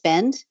I would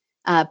spend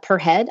per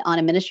head on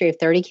a ministry of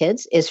 30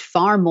 kids is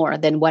far more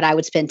than what I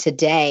would spend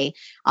today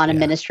on a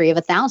ministry of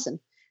 1,000,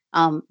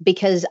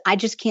 because I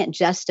just can't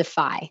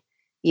justify,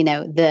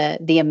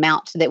 the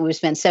amount that we would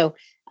spend. So,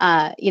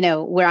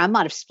 where I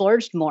might have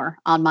splurged more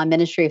on my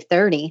ministry of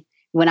 30,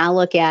 when I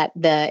look at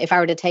if I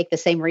were to take the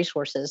same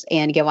resources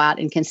and go out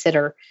and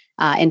consider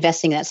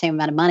investing that same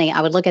amount of money,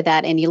 I would look at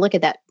that, and you look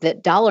at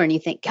that dollar and you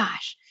think,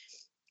 gosh,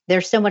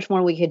 there's so much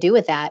more we could do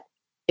with that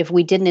if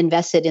we didn't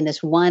invest it in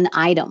this one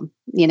item,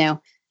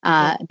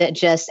 that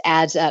just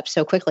adds up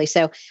so quickly.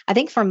 So I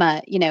think from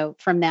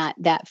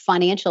that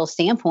financial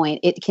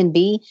standpoint, it can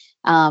be,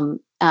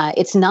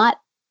 it's not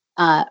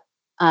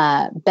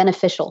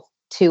beneficial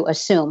to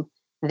assume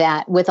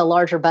that with a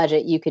larger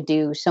budget, you could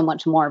do so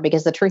much more,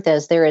 because the truth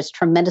is there is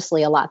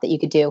tremendously a lot that you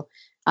could do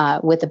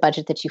with the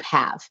budget that you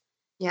have.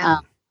 Yeah.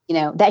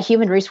 That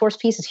human resource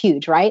piece is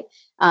huge, right?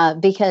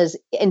 Because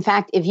in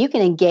fact, if you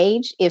can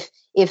engage, if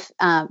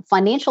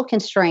financial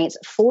constraints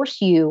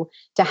force you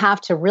to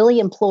have to really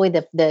employ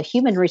the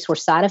human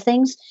resource side of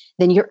things,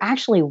 then you're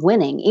actually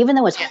winning, even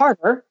though it's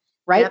harder,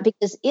 right? Yep.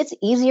 Because it's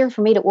easier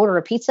for me to order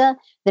a pizza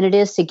than it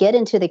is to get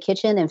into the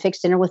kitchen and fix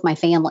dinner with my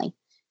family,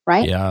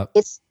 right? Yeah.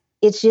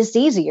 It's just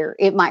easier.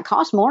 It might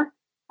cost more,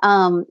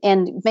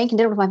 and making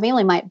dinner with my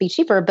family might be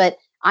cheaper, but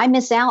I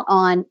miss out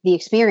on the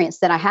experience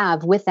that I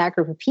have with that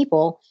group of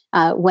people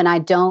when I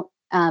don't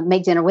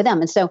make dinner with them.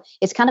 And so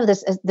it's kind of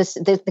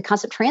the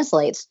concept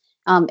translates.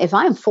 If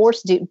I'm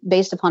forced to,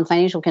 based upon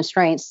financial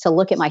constraints, to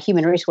look at my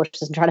human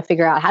resources and try to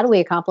figure out how do we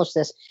accomplish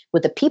this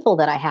with the people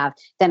that I have,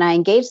 then I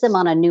engage them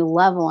on a new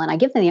level and I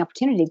give them the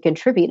opportunity to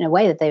contribute in a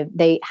way that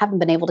they haven't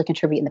been able to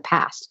contribute in the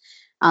past.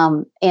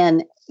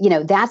 And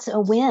that's a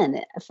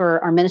win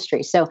for our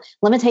ministry. So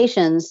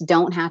limitations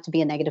don't have to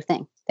be a negative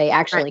thing. They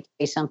actually can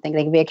be something.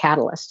 They can be a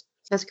catalyst.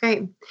 That's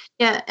great.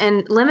 Yeah.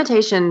 And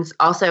limitations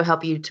also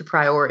help you to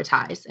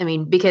prioritize. I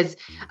mean, because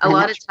a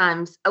lot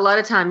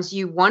of times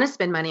you want to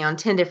spend money on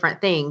 10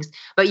 different things,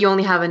 but you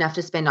only have enough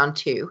to spend on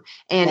 2.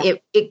 And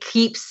it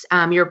keeps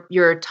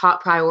your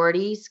top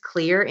priorities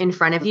clear in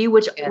front of you,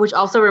 which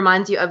also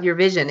reminds you of your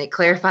vision. It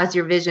clarifies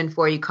your vision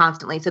for you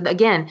constantly. So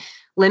again,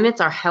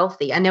 limits are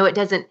healthy. I know it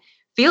doesn't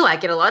feel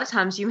like it. A lot of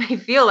times you may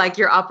feel like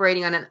you're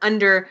operating on an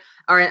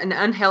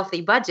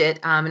unhealthy budget,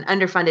 an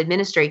underfunded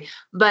ministry,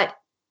 but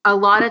a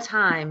lot of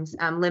times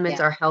limits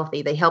are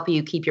healthy. They help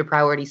you keep your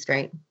priorities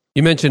straight.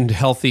 You mentioned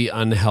healthy,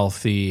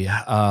 unhealthy.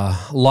 A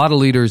lot of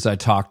leaders I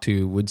talk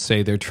to would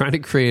say they're trying to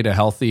create a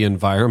healthy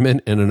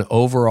environment in an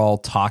overall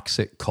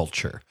toxic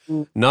culture.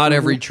 Not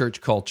every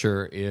church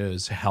culture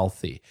is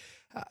healthy.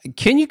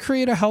 Can you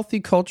create a healthy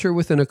culture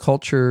within a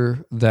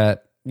culture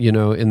that,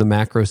 in the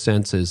macro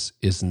sense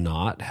is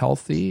not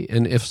healthy?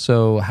 And if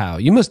so, how?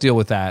 You must deal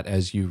with that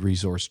as you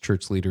resource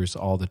church leaders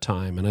all the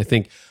time. And I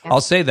think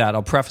I'll say that.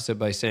 I'll preface it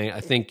by saying I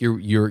think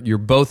you're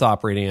both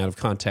operating out of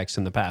context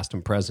in the past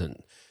and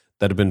present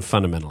that have been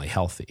fundamentally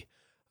healthy.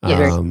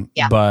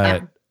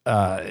 But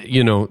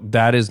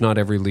that is not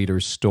every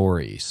leader's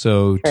story.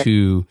 So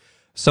to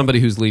somebody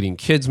who's leading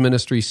kids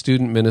ministry,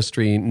 student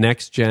ministry,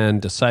 next gen,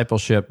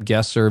 discipleship,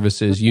 guest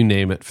services, you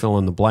name it, fill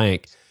in the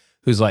blank,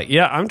 who's like,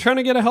 I'm trying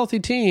to get a healthy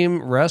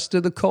team, rest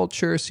of the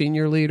culture,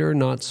 senior leader,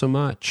 not so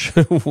much.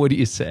 What do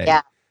you say?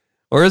 Yeah.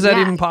 Or is that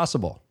even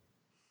possible?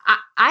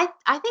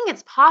 I think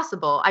it's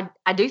possible.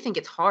 I do think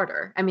it's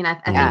harder. I mean,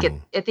 I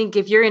think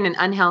if you're in an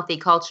unhealthy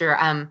culture,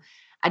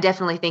 I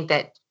definitely think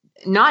that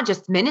not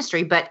just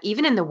ministry, but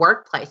even in the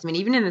workplace, I mean,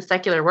 even in the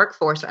secular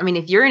workforce, I mean,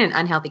 if you're in an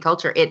unhealthy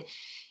culture, it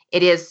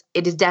is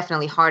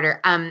definitely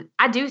harder.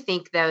 I do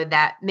think though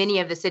that many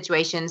of the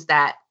situations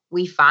that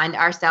we find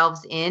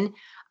ourselves in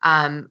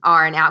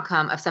are an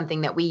outcome of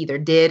something that we either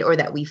did or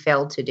that we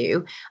failed to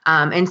do.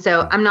 And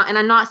so I'm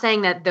not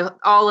saying that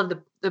all of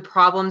the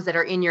problems that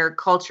are in your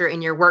culture,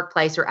 in your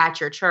workplace or at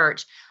your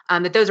church,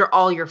 that those are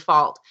all your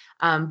fault.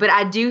 But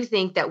I do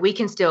think that we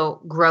can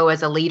still grow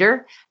as a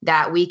leader,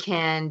 that we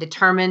can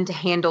determine to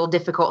handle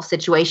difficult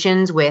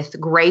situations with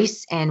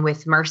grace and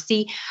with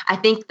mercy. I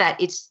think that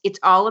it's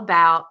all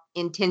about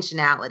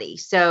intentionality.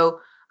 So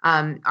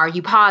are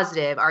you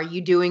positive? Are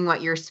you doing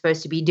what you're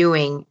supposed to be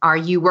doing? Are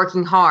you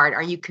working hard?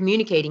 Are you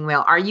communicating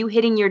well? Are you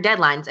hitting your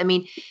deadlines? I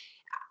mean,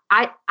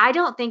 I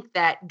don't think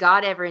that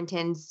God ever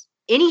intends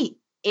any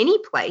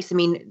place. I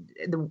mean,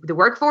 the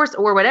workforce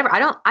or whatever. I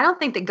don't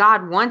think that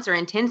God wants or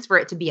intends for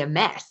it to be a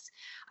mess.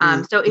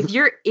 So if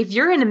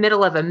you're in the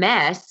middle of a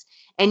mess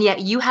and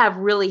yet you have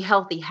really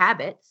healthy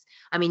habits,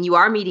 I mean, you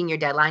are meeting your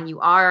deadline.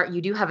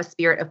 You do have a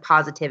spirit of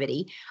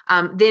positivity.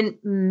 Then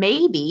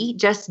maybe,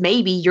 just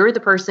maybe, you're the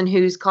person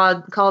who's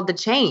called to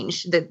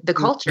change the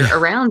culture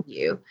around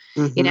you.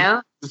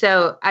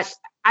 So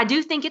I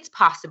do think it's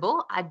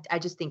possible. I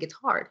just think it's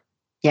hard.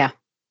 Yeah.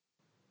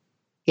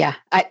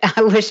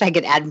 I wish I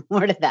could add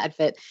more to that,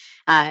 but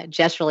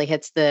Jess really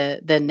hits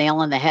the nail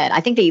on the head.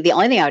 I think the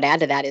only thing I would add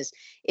to that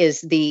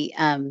is the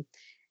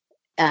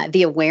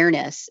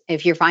awareness.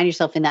 If you find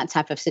yourself in that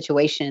type of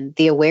situation,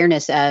 the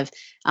awareness of,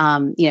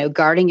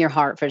 guarding your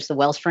heart for the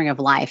wellspring of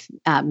life,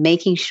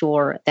 making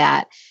sure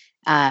that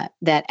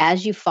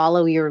as you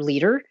follow your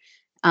leader,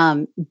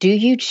 do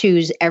you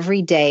choose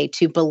every day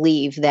to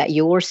believe that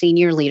your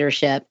senior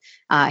leadership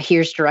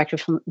hears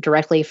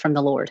directly from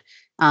the Lord?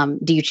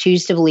 Do you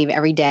choose to believe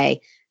every day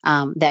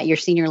that your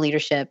senior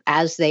leadership,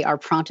 as they are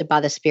prompted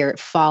by the Spirit,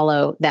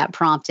 follow that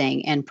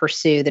prompting and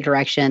pursue the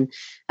direction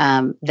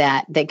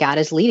that God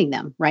is leading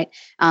them, right?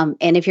 And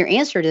if your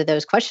answer to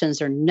those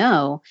questions are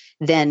no,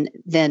 then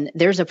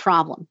there's a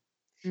problem.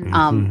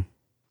 And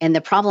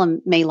the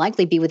problem may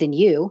likely be within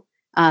you,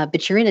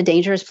 but you're in a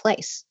dangerous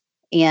place.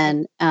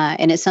 And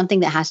it's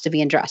something that has to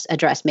be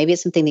addressed. Maybe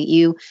it's something that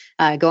you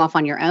go off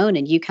on your own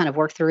and you kind of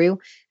work through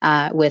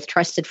with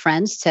trusted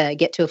friends to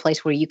get to a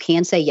place where you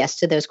can say yes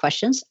to those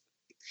questions.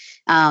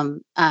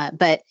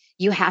 But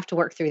you have to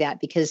work through that,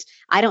 because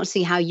I don't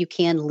see how you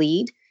can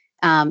lead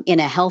in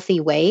a healthy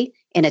way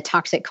in a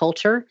toxic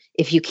culture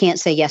if you can't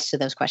say yes to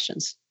those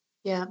questions.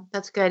 Yeah,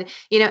 that's good.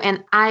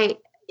 And I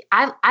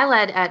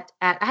led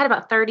I had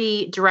about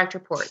 30 direct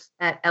reports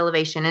at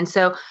Elevation. And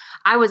so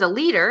I was a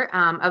leader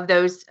of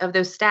those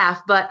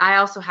staff, but I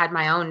also had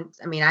my own,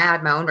 I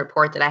had my own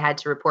report that I had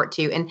to report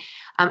to. And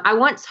I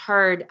once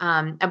heard,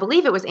 I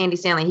believe it was Andy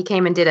Stanley, he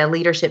came and did a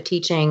leadership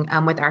teaching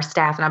with our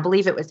staff, and I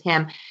believe it was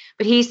him.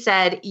 But he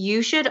said,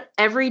 you should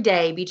every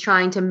day be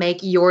trying to make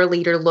your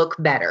leader look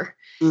better.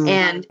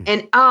 And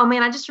oh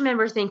man, I just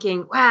remember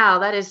thinking, wow,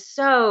 that is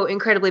so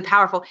incredibly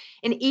powerful.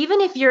 And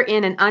even if you're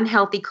in an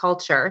unhealthy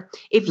culture,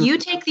 if you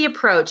take the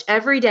approach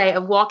every day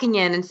of walking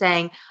in and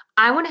saying,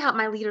 I want to help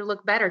my leader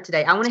look better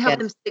today, I want to help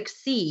them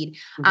succeed.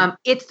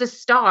 It's the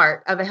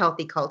start of a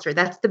healthy culture.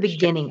 That's the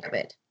beginning of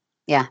it.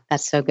 Yeah,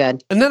 that's so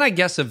good. And then I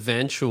guess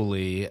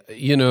eventually,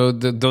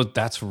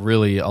 that's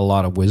really a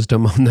lot of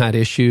wisdom on that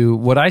issue.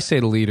 What I say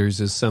to leaders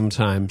is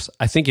sometimes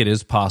I think it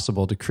is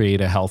possible to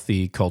create a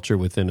healthy culture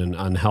within an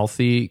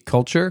unhealthy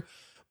culture,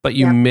 but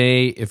you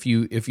may, if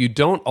you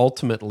don't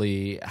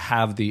ultimately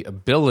have the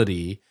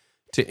ability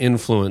to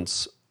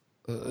influence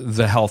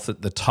the health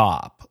at the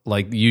top,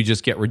 like you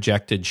just get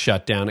rejected,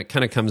 shut down. It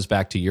kind of comes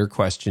back to your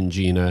question,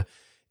 Gina.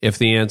 If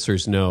the answer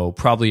is no,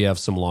 probably you have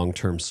some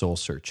long-term soul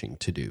searching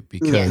to do,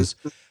 because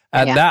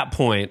at that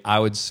point, I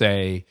would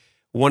say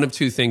one of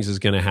two things is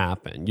going to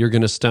happen. You're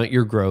going to stunt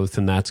your growth,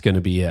 and that's going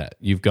to be it.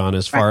 You've gone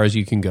as far as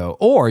you can go,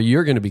 or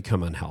you're going to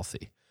become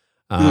unhealthy.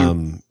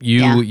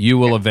 You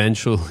will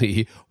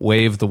eventually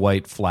wave the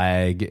white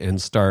flag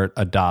and start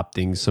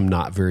adopting some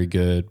not very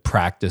good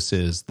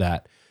practices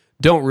that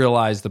don't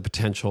realize the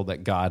potential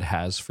that God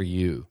has for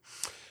you.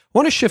 I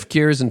want to shift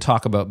gears and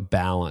talk about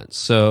balance.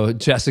 So,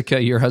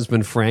 Jessica, your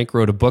husband Frank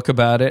wrote a book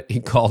about it.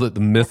 He called it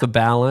The Myth of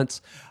Balance.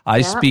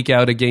 I speak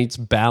out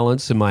against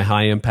balance in my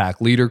high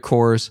impact leader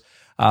course.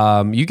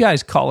 You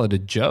guys call it a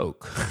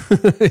joke.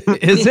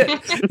 Is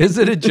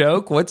it a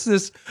joke? What's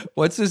this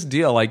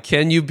deal? Like,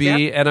 can you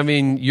be, and I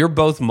mean, you're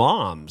both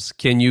moms.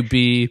 Can you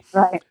be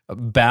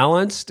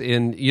balanced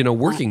in,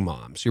 working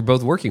moms? You're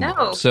both working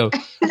moms. So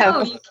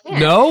no, you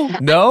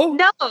can't. No.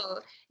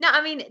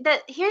 I mean,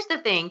 here's the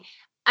thing.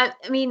 I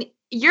mean,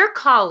 your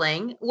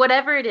calling,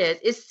 whatever it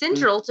is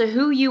central to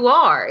who you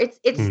are. It's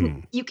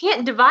you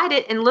can't divide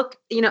it and look,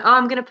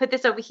 I'm going to put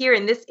this over here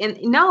and this. And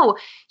no,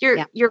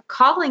 your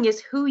calling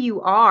is who you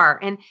are.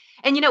 And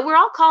we're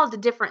all called to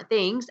different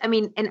things. I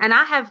mean, and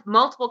I have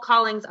multiple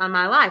callings on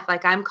my life.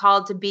 Like I'm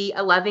called to be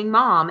a loving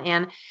mom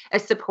and a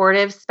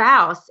supportive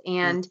spouse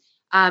and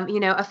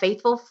a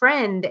faithful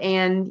friend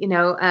and,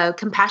 a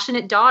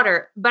compassionate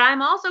daughter, but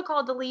I'm also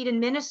called to lead in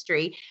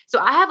ministry. So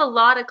I have a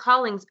lot of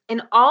callings,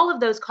 and all of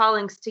those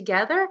callings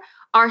together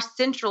are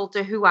central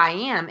to who I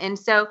am. And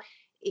so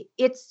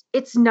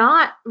it's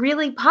not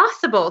really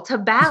possible to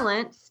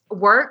balance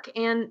work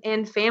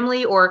and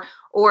family or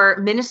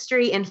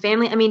ministry and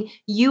family. I mean,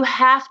 you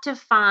have to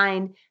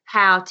find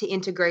how to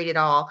integrate it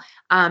all.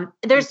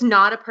 There's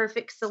not a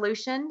perfect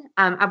solution.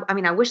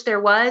 I wish there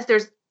was.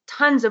 There's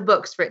tons of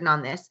books written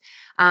on this.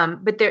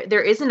 But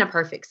there isn't a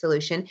perfect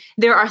solution.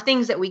 There are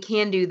things that we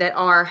can do that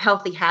are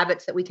healthy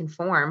habits that we can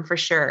form for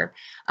sure.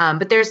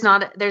 But there's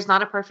not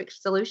a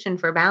perfect solution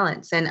for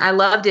balance. And I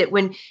loved it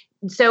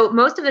so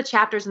most of the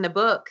chapters in the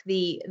book,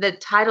 the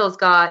titles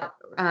got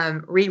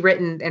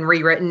rewritten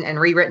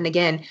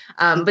again.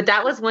 But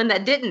that was one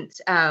that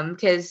didn't,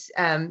 because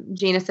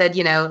Gina said,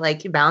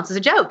 like balance is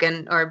a joke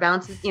or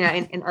balance is,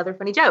 and other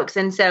funny jokes.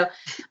 And so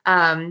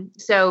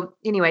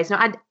anyways,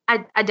 no,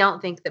 I don't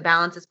think that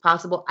balance is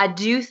possible. I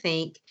do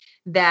think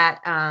that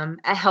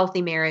a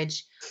healthy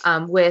marriage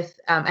with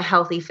a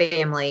healthy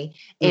family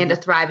and a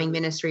thriving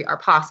ministry are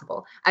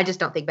possible. I just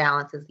don't think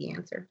balance is the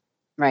answer.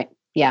 Right.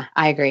 Yeah,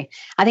 I agree.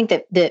 I think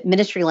that the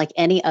ministry, like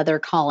any other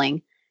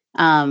calling,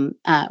 I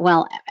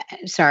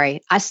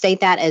state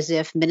that as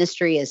if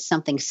ministry is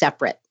something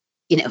separate,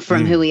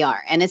 from who we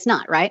are, and it's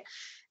not, right?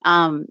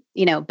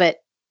 But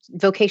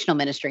vocational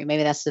ministry,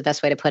 maybe that's the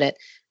best way to put it.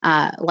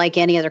 Like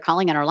any other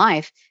calling in our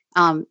life,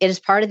 it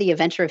is part of the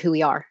adventure of who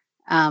we are,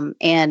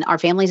 and our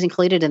family is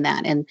included in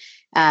that. And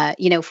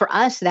for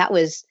us,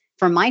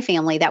 for my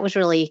family, that was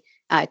really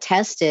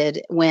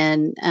tested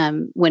when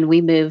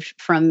we moved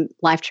from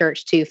Life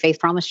Church to Faith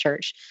Promise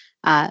Church,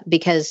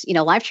 because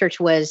Life Church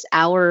was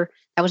our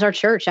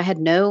church. I had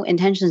no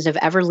intentions of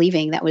ever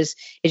leaving.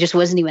 It just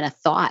wasn't even a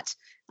thought.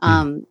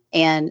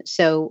 And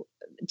so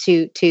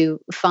to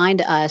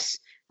find us,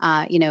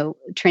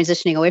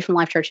 transitioning away from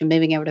Life Church and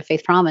moving over to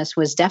Faith Promise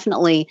was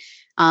definitely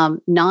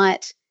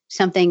not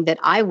something that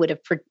I would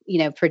have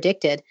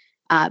predicted.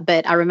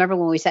 But I remember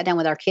when we sat down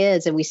with our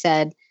kids and we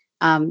said,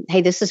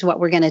 hey, this is what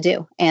we're going to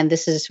do. And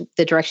this is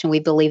the direction we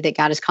believe that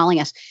God is calling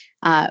us.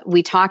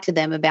 We talked to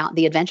them about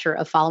the adventure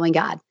of following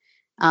God.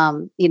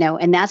 And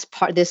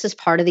this is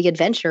part of the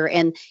adventure.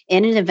 And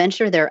in an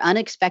adventure, there are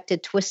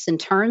unexpected twists and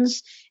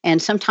turns.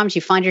 And sometimes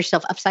you find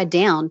yourself upside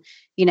down,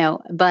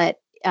 but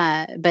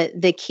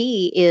the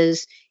key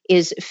is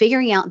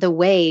figuring out the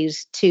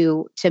ways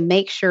to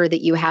make sure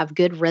that you have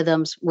good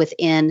rhythms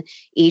within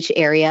each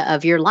area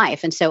of your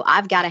life. And so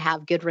I've got to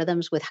have good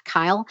rhythms with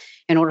Kyle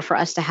in order for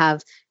us to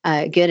have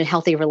a good and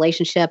healthy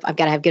relationship. I've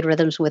got to have good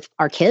rhythms with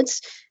our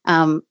kids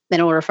in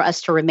order for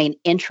us to remain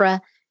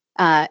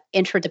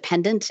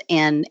interdependent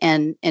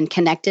and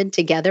connected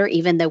together,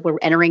 even though we're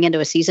entering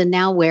into a season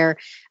now where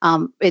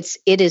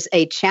it is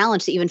a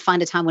challenge to even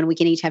find a time when we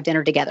can each have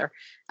dinner together,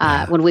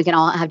 when we can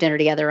all have dinner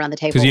together around the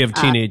table. Because you have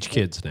teenage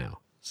kids now.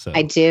 So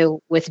I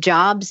do with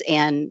jobs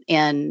and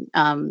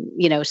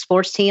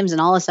sports teams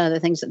and all this other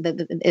things.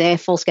 They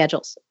have full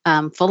schedules,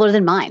 fuller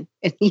than mine.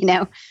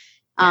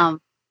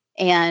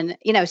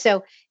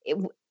 So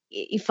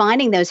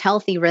finding those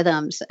healthy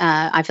rhythms,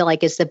 I feel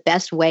like is the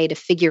best way to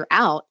figure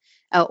out,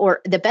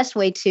 or the best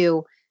way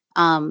to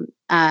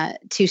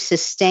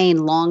sustain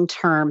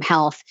long-term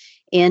health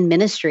in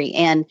ministry.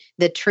 And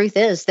the truth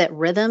is that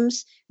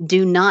rhythms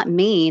do not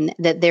mean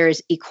that there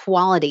is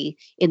equality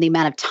in the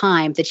amount of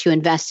time that you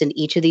invest in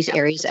each of these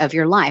areas of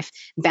your life.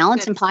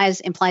 Balance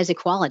implies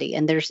equality,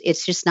 and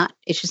it's just not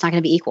going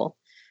to be equal.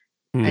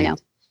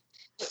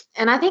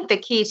 And I think the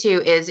key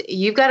too is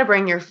you've got to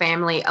bring your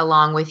family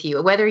along with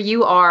you. Whether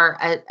you are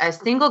a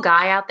single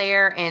guy out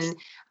there and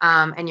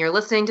you're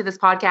listening to this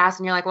podcast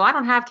and you're like, well, I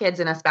don't have kids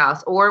and a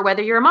spouse, or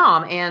whether you're a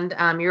mom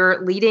and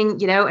you're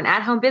leading, an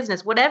at-home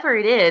business, whatever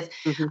it is,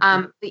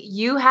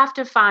 you have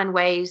to find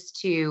ways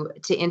to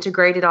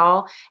integrate it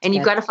all, and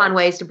you've got to find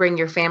ways to bring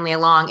your family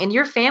along. And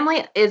your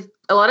family is,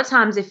 a lot of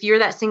times, if you're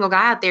that single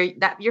guy out there,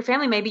 that your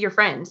family may be your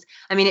friends.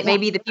 I mean, it may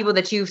be the people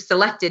that you've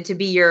selected to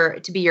be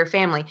your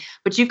family,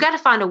 but you've got to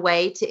find a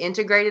way to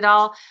integrate it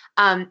all.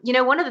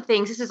 One of the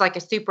things, this is like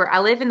I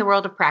live in the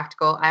world of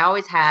practical. I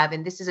always have,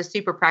 and this is a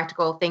super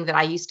practical thing that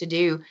I used to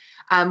do.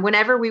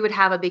 Whenever we would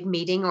have a big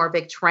meeting or a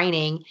big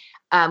training,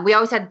 we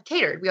always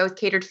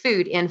catered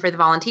food in for the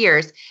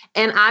volunteers.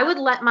 And I would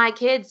let my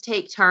kids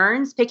take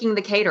turns picking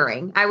the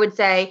catering. I would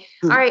say,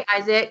 all right,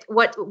 Isaac,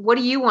 what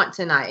do you want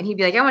tonight? And he'd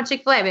be like, I want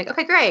Chick-fil-A. I'd be like,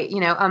 okay, great.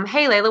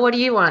 Hey, Layla, what do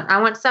you want?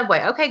 I want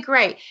Subway. Okay,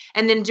 great.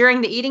 And then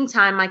during the eating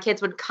time, my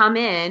kids would come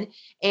in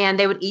and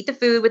they would eat the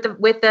food with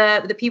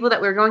the people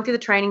that were going through the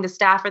training, the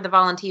staff or the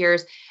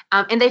volunteers.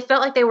 And they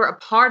felt like they were a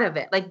part of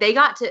it. Like they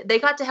got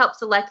to help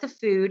select the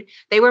food.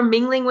 They were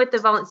mingling with the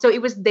volunteers. So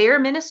it was their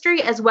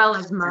ministry as well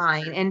as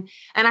mine.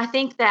 And I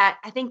think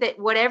that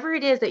whatever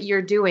it is that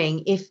you're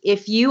doing,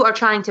 if you are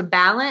trying to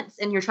balance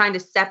and you're trying to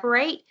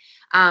separate,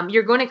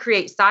 you're going to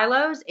create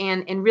silos.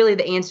 And really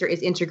the answer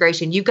is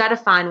integration. You've got to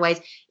find ways,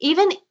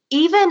 even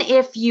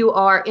if you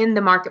are in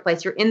the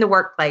marketplace, you're in the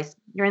workplace,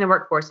 you're in the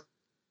workforce.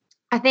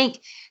 I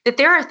think that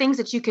there are things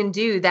that you can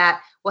do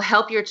that will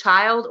help your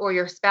child or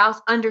your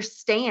spouse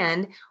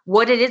understand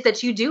what it is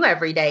that you do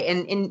every day.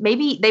 And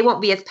maybe they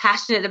won't be as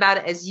passionate about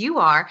it as you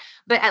are,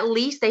 but at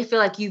least they feel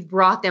like you've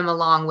brought them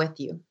along with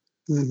you.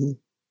 Mm-hmm.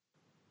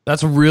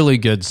 That's really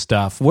good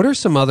stuff. What are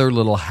some other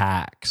little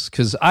hacks?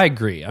 Because I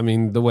agree. I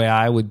mean, the way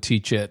I would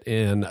teach it,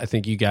 and I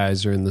think you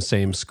guys are in the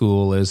same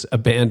school, is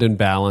abandon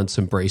balance,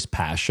 embrace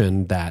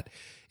passion. That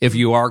if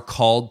you are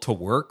called to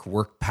work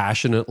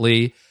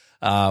passionately.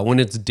 When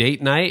it's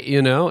date night,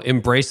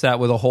 embrace that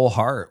with a whole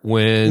heart.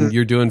 When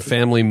you're doing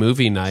family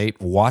movie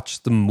night,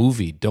 watch the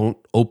movie. Don't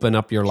open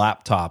up your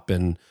laptop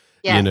and,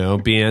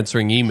 be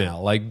answering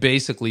email. Like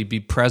basically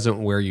be present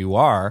where you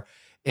are.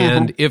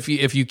 And if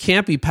you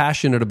can't be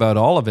passionate about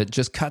all of it,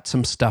 just cut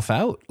some stuff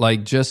out.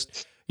 Like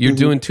you're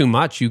doing too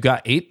much. You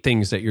got 8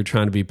 things that you're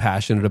trying to be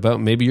passionate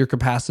about. Maybe your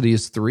capacity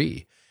is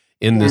 3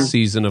 in this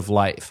season of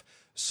life.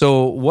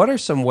 So what are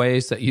some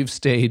ways that you've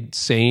stayed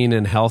sane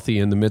and healthy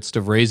in the midst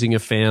of raising a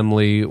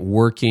family,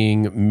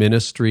 working,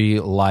 ministry,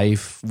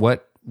 life?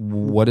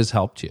 What has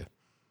helped you?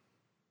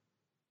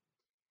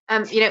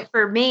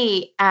 For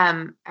me,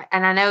 and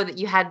I know that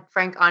you had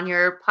Frank on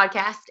your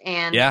podcast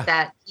and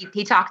that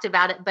he talked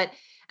about it, but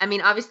I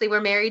mean, obviously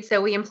we're married, so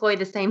we employ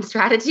the same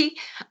strategy.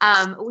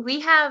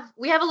 We have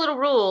a little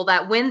rule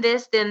that when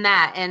this, then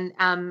that.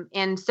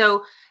 And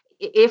so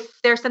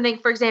if there's something,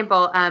 for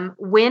example,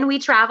 when we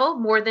travel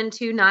more than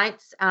 2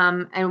 nights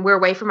and we're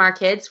away from our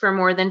kids for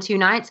more than 2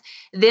 nights,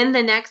 then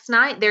the next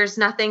night there's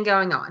nothing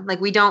going on.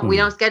 Like we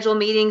don't schedule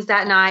meetings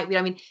that night.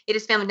 It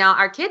is family. Now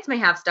our kids may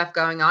have stuff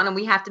going on and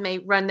we have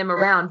to run them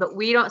around, but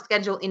we don't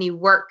schedule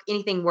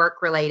anything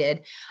work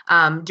related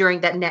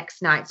during that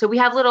next night. So we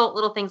have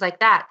little things like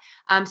that.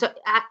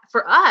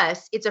 For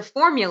us, it's a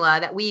formula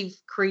that we've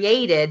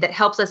created that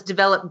helps us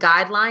develop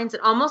guidelines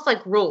and almost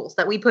like rules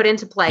that we put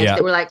into place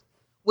that we're like,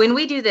 when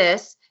we do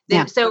this,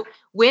 then so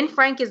when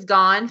Frank is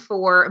gone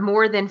for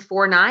more than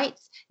 4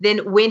 nights,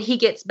 then when he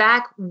gets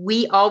back,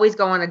 we always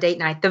go on a date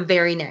night the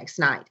very next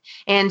night.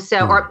 And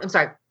so, or I'm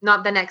sorry,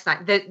 not the next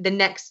night, the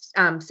next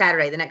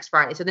Saturday, the next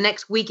Friday. So the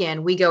next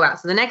weekend we go out.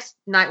 So the next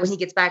night when he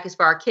gets back is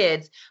for our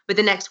kids, but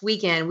the next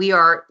weekend we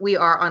are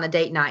on a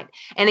date night.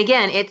 And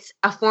again, it's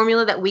a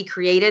formula that we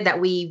created that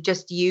we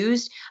just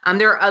used.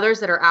 There are others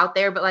that are out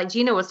there, but like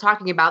Gina was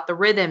talking about, the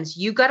rhythms,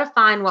 you got to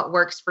find what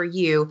works for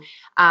you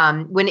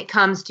when it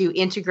comes to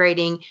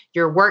integrating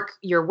your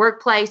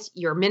workplace,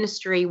 your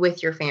ministry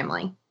with your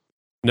family.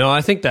 No,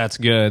 I think that's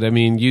good. I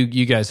mean,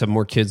 you guys have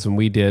more kids than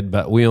we did,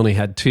 but we only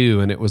had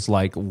 2, and it was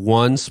like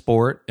 1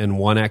 sport and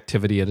 1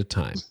 activity at a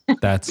time.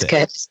 That's it.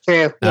 Good. It's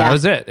true. That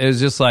was it. It was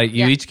just like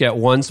you each get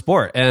 1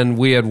 sport. And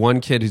we had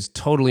one kid who's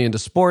totally into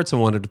sports and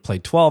wanted to play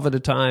 12 at a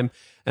time,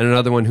 and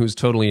another one who's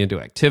totally into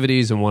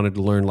activities and wanted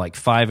to learn like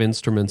 5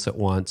 instruments at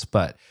once.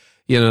 But,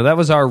 that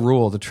was our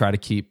rule, to try to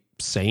keep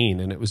saying,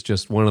 and it was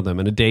just one of them,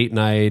 and a date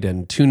night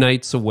and 2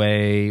 nights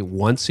away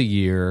once a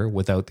year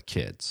without the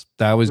kids.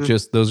 That was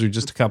those are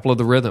just a couple of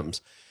the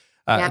rhythms.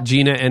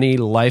 Gina, any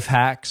life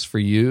hacks for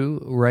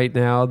you right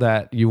now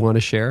that you want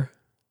to share?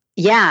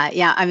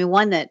 Yeah. I mean,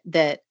 one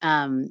that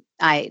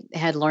I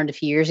had learned a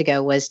few years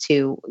ago was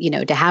to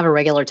have a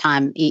regular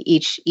time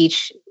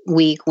each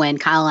week when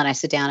Kyle and I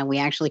sit down and we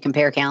actually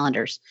compare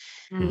calendars.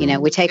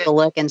 We take a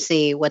look and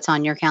see what's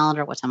on your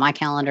calendar, what's on my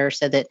calendar,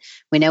 so that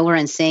we know we're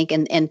in sync.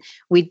 And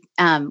we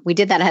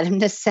did that out of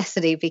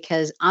necessity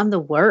because I'm the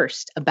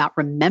worst about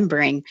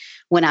remembering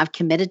when I've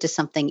committed to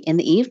something in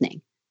the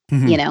evening.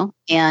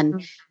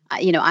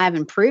 I have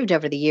improved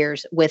over the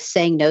years with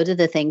saying no to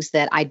the things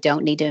that I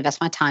don't need to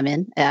invest my time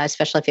in,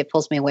 especially if it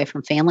pulls me away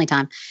from family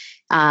time.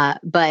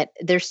 But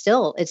it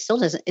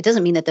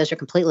doesn't mean that those are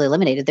completely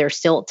eliminated. There are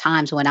still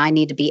times when I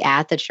need to be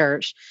at the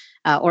church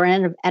or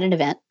at an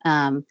event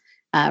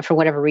for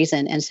whatever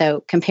reason. And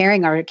so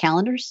comparing our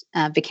calendars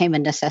became a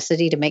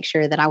necessity to make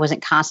sure that I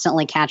wasn't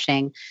constantly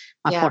catching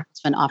my poor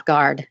husband off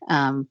guard.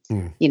 When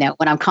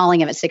I'm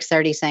calling him at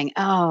 6:30 saying,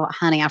 "Oh,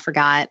 honey, I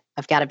forgot.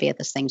 I've got to be at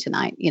this thing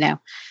tonight," and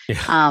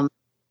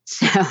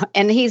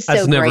he's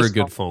That's so never graceful. a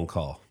good phone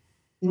call.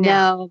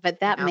 No, but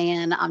that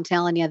man, I'm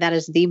telling you, that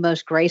is the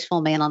most graceful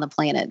man on the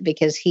planet,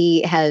 because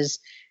he has,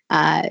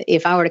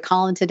 if I were to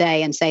call him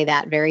today and say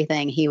that very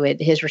thing,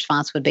 his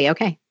response would be,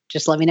 "Okay,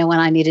 just let me know what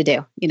I need to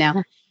do,"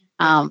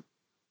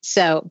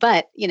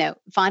 But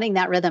finding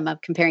that rhythm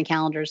of comparing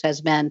calendars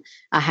has been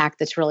a hack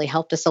that's really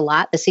helped us a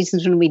lot. The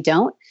seasons when we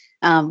don't,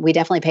 we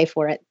definitely pay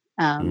for it.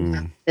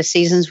 The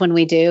seasons when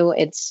we do,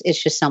 it's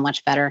just so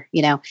much better,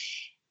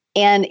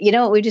 And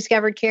what we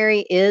discovered,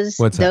 Carey, is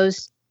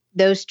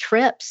those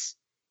trips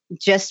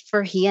just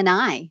for he and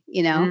I,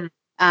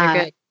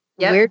 Good.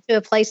 Yep. We're to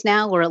a place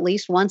now where at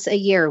least once a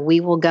year we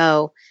will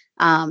go.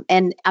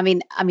 And I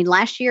mean,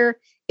 last year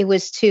it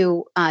was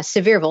to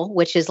Sevierville,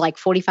 which is like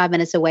 45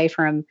 minutes away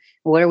from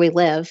where we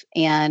live.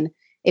 And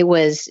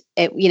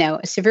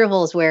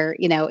Sevierville is where,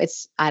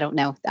 I don't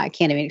know, I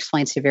can't even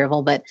explain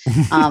Sevierville, but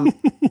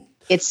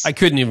it's. I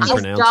couldn't even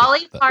pronounce Dolly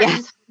it.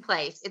 Parton's home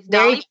place. It's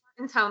Dolly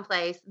Parton's home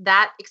place.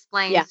 That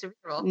explains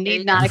Sevierville.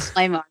 Need not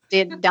explain more.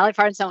 Dolly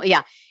Parton's home.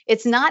 Yeah.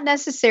 It's not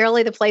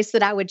necessarily the place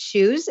that I would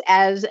choose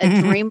as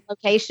a dream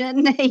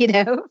location,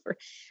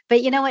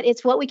 but you know what?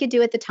 It's what we could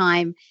do at the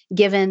time,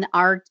 given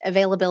our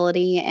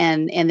availability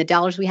and the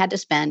dollars we had to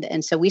spend.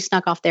 And so we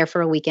snuck off there for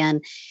a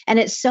weekend, and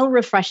it's so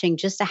refreshing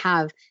just to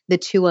have the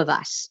two of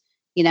us,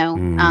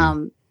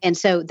 and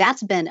so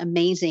that's been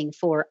amazing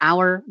for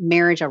our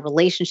marriage, our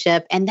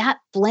relationship, and that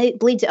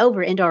bleeds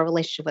over into our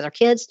relationship with our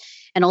kids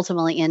and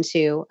ultimately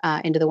into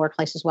the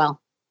workplace as well.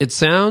 It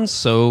sounds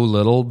so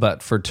little,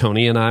 but for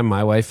Tony and I,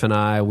 my wife and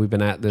I, we've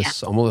been at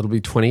this it'll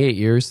be 28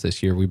 years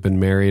this year. We've been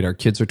married. Our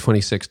kids are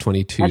 26,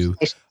 22.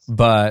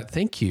 But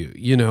thank you.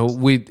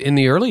 In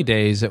the early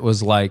days, it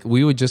was like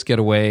we would just get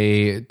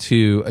away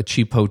to a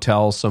cheap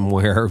hotel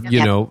somewhere,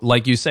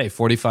 like you say,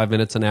 45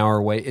 minutes, an hour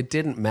away. It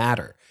didn't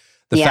matter.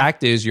 The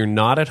fact is you're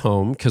not at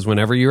home, because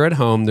whenever you're at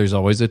home, there's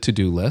always a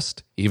to-do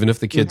list, even if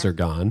the kids are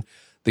gone.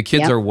 The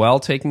kids are well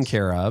taken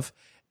care of.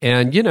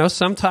 And,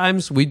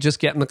 sometimes we'd just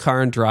get in the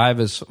car and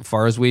drive as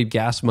far as we had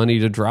gas money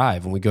to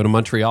drive. And we'd go to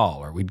Montreal,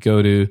 or we'd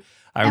go to,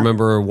 I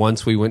remember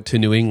once we went to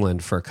New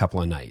England for a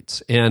couple of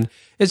nights. And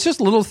it's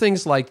just little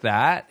things like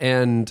that.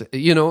 And,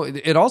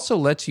 it also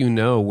lets you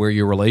know where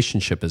your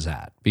relationship is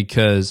at.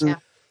 Because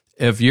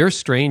if you're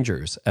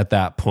strangers at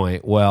that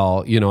point,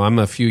 well, I'm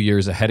a few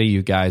years ahead of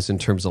you guys in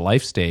terms of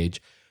life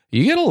stage.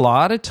 You get a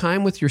lot of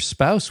time with your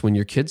spouse when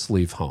your kids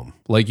leave home.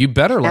 Like, you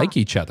better like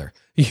each other.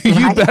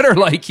 You better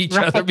like each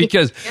other,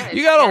 because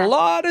you got a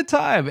lot of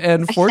time.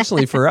 And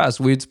fortunately for us,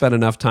 we'd spent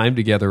enough time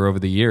together over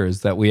the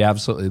years that we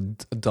absolutely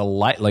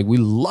we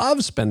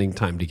love spending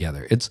time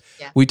together.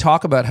 We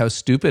talk about how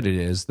stupid it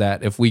is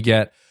that if we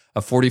get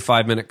a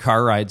 45-minute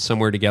car ride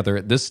somewhere together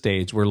at this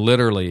stage,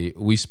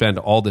 we spend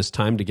all this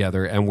time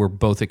together and we're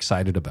both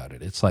excited about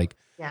it. It's like,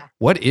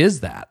 what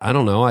is that? I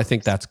don't know. I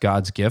think that's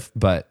God's gift,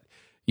 but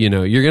you're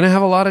going to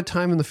have a lot of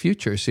time in the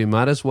future. So you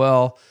might as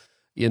well,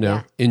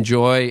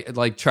 enjoy,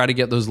 try to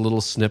get those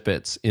little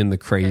snippets in the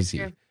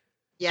crazy.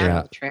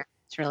 Yeah. True.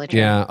 It's really true.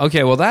 Yeah.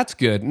 Okay. Well, that's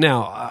good.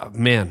 Now,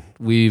 man,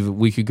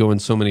 we could go in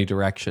so many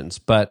directions,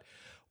 but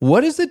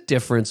what is the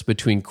difference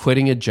between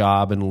quitting a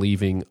job and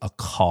leaving a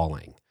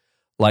calling?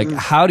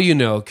 How do you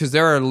know? Because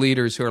there are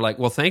leaders who are like,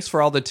 well, thanks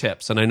for all the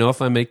tips. And I know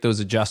if I make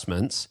those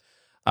adjustments,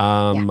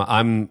 I'm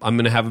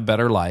going to have a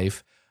better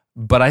life,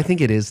 but I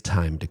think it is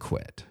time to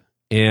quit.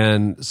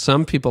 And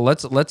some people,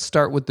 let's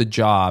start with the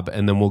job,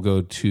 and then we'll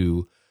go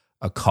to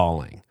a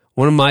calling.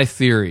 One of my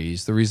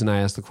theories, the reason I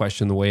ask the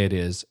question the way it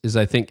is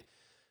I think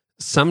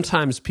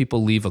sometimes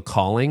people leave a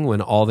calling when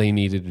all they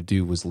needed to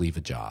do was leave a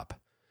job.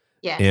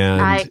 Yes,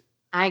 and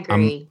I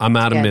agree. I'm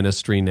out of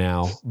ministry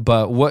now,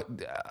 but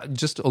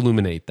just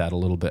illuminate that a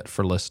little bit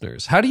for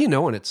listeners. How do you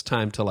know when it's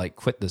time to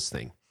quit this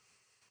thing?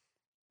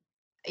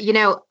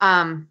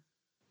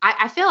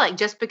 I feel like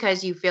just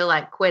because you feel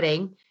like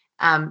quitting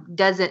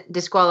doesn't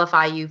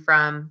disqualify you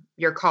from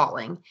your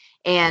calling.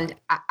 And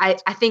I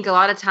think a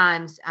lot of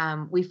times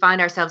we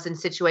find ourselves in a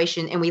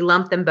situation and we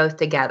lump them both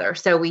together.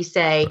 So we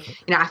say,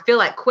 I feel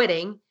like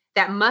quitting.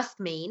 That must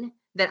mean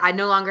that I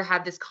no longer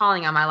have this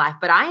calling on my life.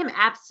 But I am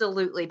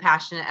absolutely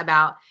passionate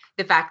about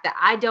the fact that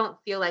I don't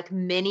feel like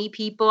many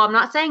people, I'm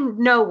not saying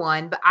no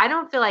one, but I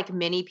don't feel like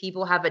many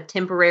people have a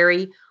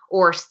temporary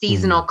or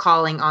seasonal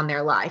calling on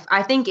their life.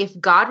 I think if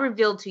God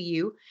revealed to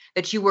you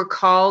that you were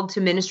called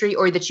to ministry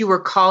or that you were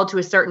called to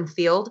a certain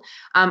field,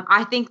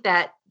 I think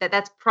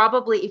that's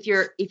probably, if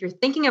you're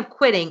thinking of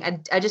quitting,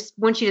 I just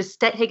want you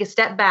to take a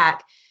step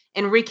back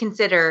and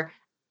reconsider,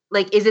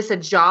 like, is this a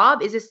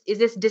job? Is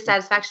this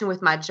dissatisfaction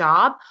with my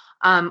job?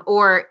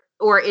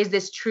 Or is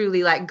this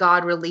truly like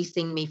God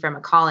releasing me from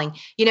a calling?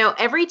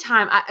 Every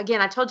time,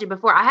 I told you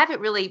before, I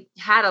haven't really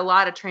had a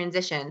lot of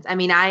transitions. I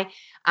mean, I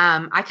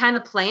kind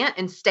of plant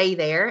and stay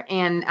there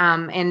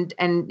and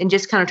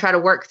just kind of try to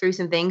work through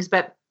some things.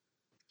 But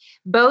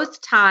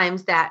both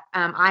times that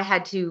I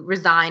had to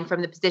resign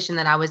from the position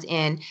that I was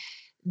in,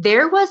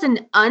 there was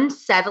an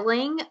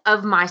unsettling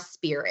of my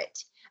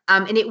spirit.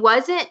 And it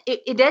wasn't,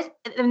 it does,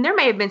 and there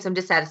may have been some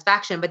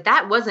dissatisfaction, but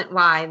that wasn't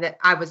why that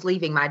I was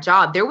leaving my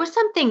job. There was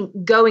something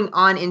going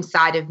on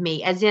inside of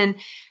me, as in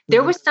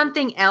there was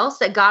something else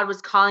that God was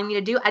calling me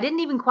to do. I didn't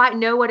even quite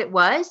know what it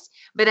was,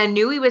 but I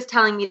knew he was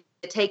telling me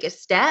to take a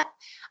step.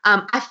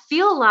 I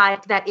feel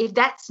like that if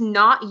that's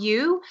not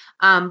you,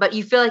 but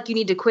you feel like you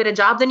need to quit a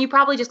job, then you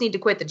probably just need to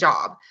quit the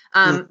job.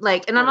 I'm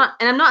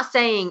not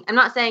saying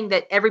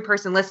that every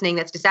person listening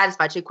that's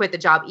dissatisfied should quit the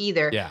job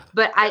either. Yeah.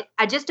 But I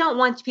just don't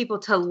want people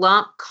to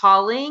lump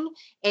calling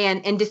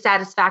and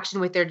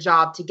dissatisfaction with their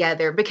job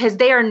together, because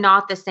they are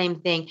not the same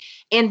thing.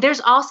 And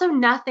there's also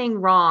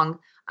nothing wrong.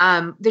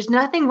 There's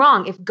nothing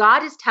wrong if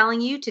God is telling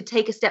you to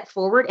take a step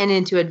forward and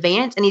into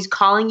advance, and he's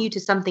calling you to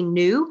something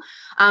new.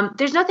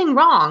 There's nothing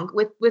wrong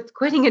with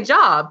quitting a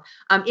job.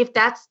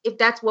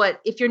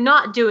 If you're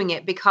not doing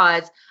it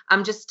because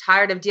I'm just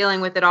tired of dealing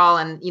with it all,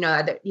 and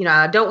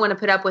I don't want to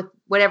put up with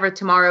whatever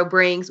tomorrow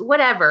brings,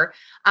 whatever.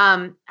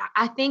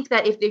 I think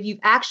that if you've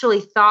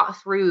actually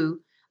thought through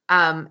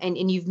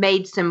and you've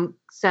made some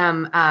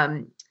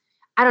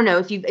I don't know,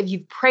 if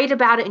you've prayed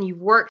about it and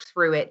you've worked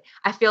through it,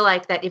 I feel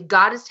like that if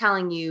God is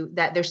telling you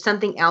that there's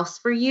something else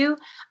for you,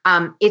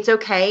 it's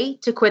okay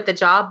to quit the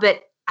job.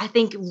 But I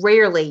think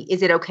rarely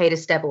is it okay to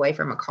step away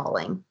from a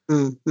calling.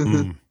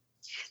 Mm-hmm.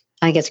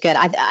 I think it's good.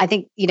 I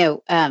think,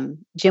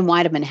 Jim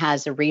Weideman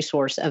has a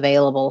resource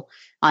available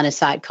on his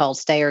site called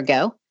Stay or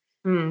Go.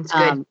 It's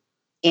good.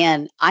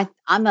 And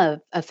I'm a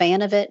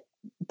fan of it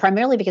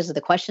primarily because of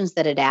the questions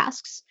that it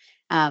asks.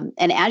 And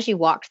as you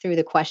walk through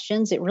the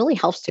questions, it really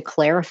helps to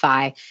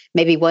clarify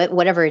maybe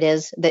whatever it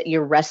is that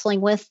you're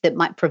wrestling with that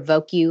might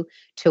provoke you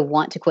to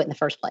want to quit in the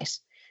first place.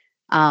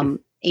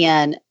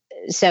 And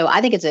so I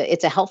think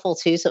it's a helpful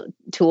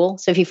tool.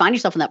 So if you find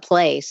yourself in that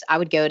place, I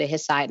would go to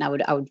his site and I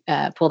would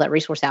pull that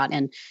resource out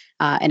and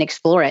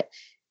explore it.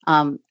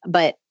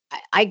 But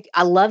I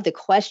love the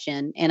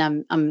question,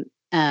 and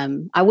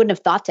I wouldn't have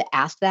thought to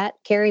ask that,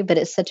 Carey, but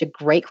it's such a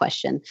great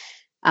question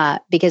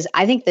because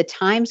I think the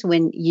times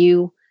when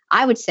it's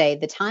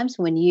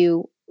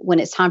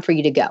time for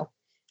you to go,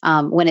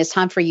 when it's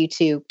time for you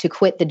to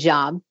quit the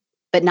job,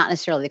 but not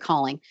necessarily the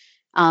calling,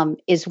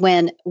 is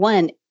when,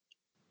 one,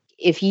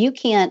 if you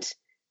can't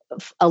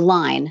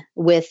align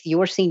with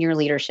your senior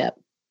leadership,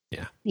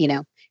 if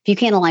you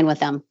can't align with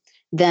them,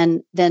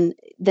 then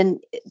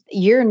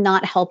you're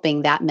not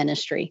helping that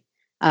ministry.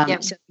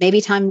 So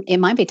it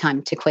might be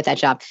time to quit that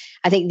job.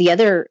 I think the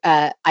other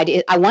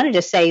idea I wanted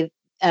to say,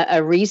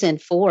 a reason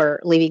for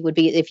leaving would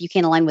be if you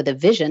can't align with a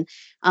vision.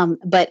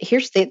 But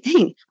here's the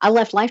thing. I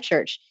left Life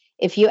Church.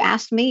 If you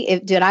asked me,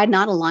 did I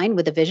not align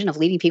with the vision of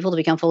leading people to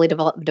become fully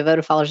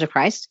devoted followers of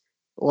Christ?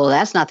 Well,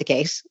 that's not the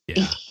case.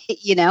 Yeah.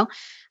 It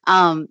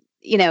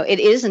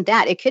isn't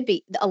that. It could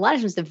be a lot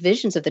of times the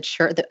visions of the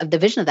church, the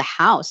vision of the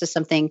house is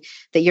something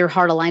that your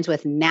heart aligns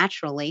with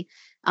naturally.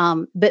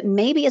 But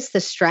maybe it's the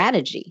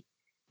strategy.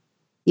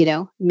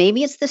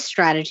 Maybe it's the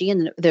strategy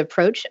and the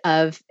approach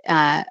of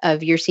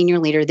your senior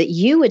leader that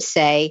you would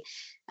say,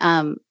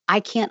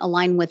 I can't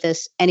align with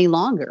this any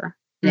longer.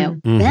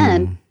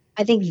 Then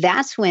I think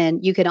that's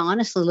when you could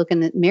honestly look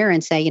in the mirror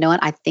and say, you know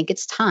what, I think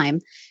it's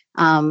time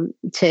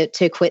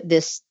to quit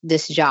this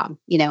job.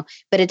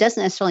 But it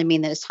doesn't necessarily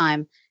mean that it's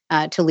time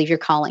to leave your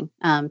calling,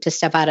 to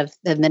step out of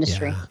the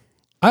ministry. Yeah.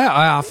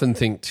 I often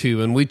think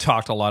too, and we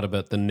talked a lot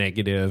about the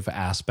negative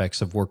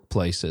aspects of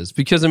workplaces,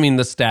 because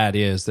the stat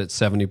is that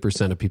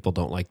 70% of people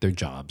don't like their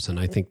jobs. And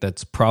I think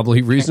that's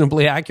probably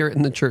reasonably accurate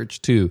in the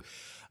church too.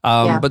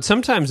 But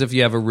sometimes if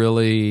you have a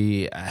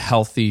really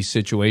healthy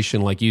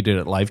situation like you did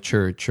at Life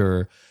Church,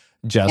 or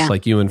just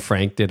like you and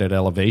Frank did at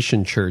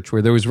Elevation Church,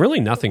 where there was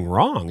really nothing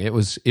wrong. It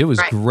was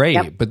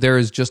great, but there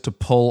is just a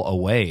pull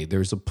away.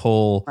 There's a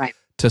pull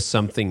to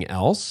something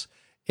else.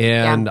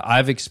 And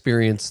I've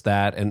experienced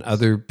that, and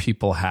other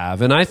people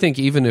have. And I think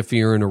even if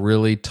you're in a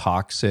really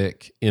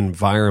toxic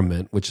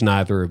environment, which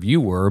neither of you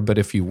were, but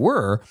if you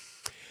were,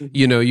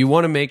 you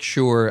want to make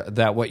sure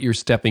that what you're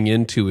stepping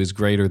into is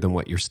greater than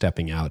what you're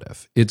stepping out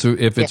of.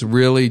 If it's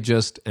really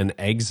just an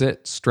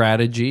exit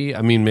strategy,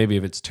 I mean, maybe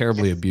if it's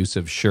terribly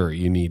abusive, sure,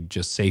 you need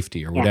just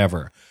safety or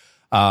whatever.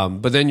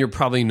 But then you're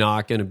probably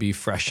not going to be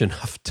fresh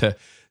enough to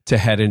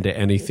head into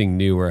anything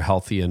new or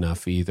healthy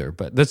enough either.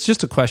 But that's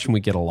just a question we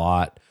get a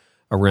lot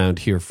around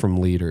here from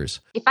leaders.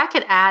 If I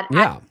could add,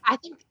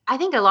 I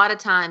think a lot of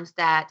times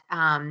that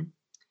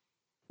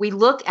we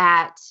look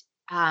at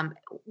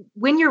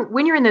when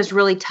you're in those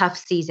really tough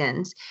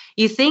seasons,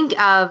 you think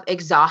of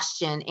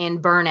exhaustion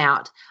and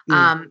burnout.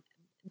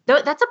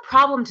 That's a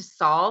problem to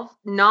solve,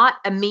 not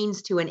a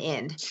means to an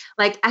end.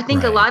 Like, I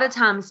think a lot of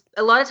times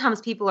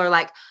people are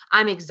like,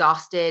 I'm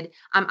exhausted.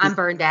 I'm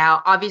burned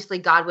out. Obviously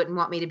God wouldn't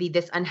want me to be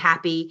this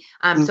unhappy.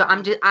 So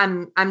I'm just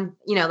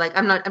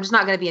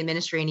not going to be in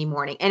ministry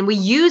anymore. And we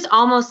use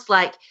almost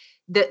like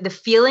the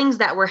feelings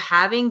that we're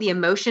having, the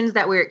emotions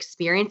that we're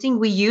experiencing,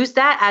 we use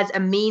that as a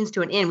means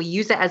to an end. We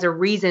use that as a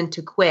reason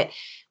to quit,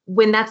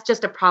 when that's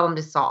just a problem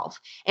to solve.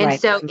 And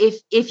so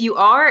if you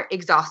are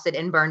exhausted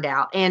and burned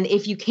out, and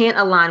if you can't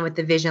align with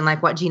the vision,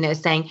 like what Gina is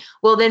saying,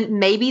 well, then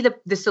maybe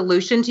the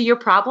solution to your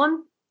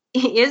problem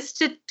is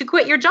to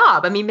quit your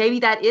job. I mean,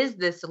 maybe that is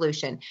the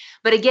solution.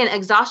 But again,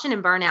 exhaustion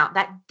and burnout,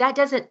 that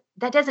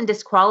doesn't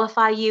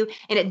disqualify you.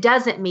 And it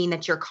doesn't mean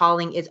that your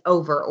calling is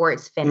over or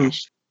it's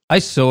finished. I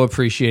so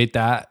appreciate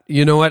that.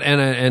 You know what?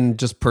 And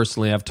just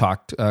personally, I've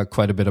talked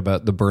quite a bit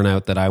about the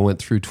burnout that I went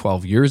through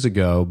 12 years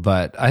ago,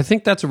 but I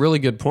think that's a really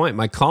good point.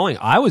 My calling,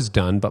 I was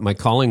done, but my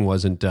calling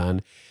wasn't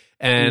done.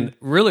 And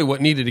really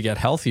what needed to get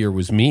healthier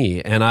was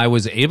me. And I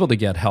was able to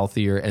get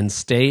healthier and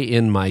stay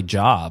in my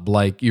job.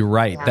 Like, you're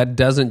right. Yeah. That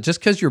doesn't,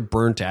 just because you're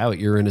burnt out,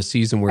 you're in a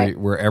season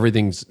where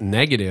everything's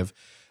negative,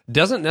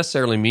 doesn't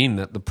necessarily mean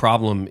that the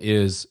problem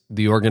is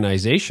the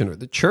organization or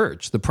the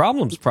church. The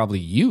problem's probably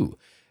you.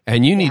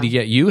 And you need to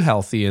get you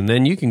healthy, and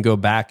then you can go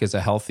back as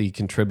a healthy,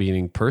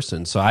 contributing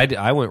person. So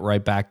I went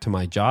right back to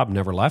my job,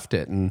 never left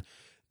it, and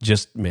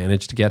just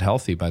managed to get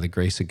healthy by the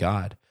grace of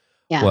God.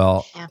 Yeah.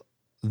 Well,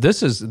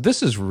 this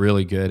is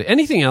really good.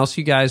 Anything else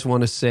you guys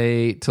want to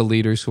say to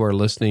leaders who are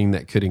listening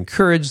that could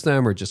encourage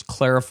them or just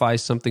clarify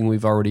something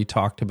we've already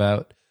talked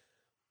about?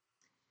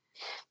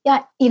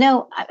 Yeah,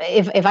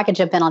 if I could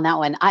jump in on that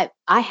one,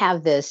 I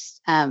have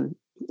this.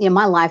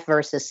 My life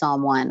verse is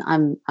Psalm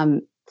 1.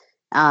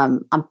 I'm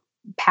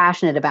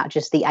passionate about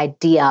just the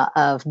idea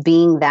of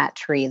being that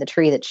tree, the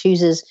tree that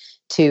chooses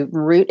to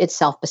root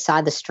itself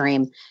beside the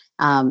stream,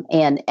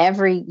 and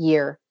every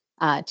year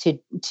to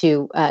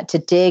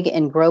dig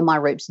and grow my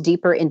roots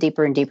deeper and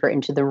deeper and deeper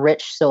into the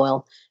rich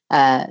soil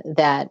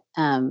that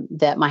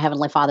my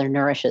Heavenly Father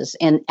nourishes.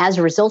 And as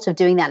a result of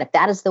doing that, if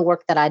that is the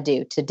work that I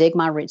do, to dig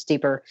my roots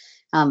deeper,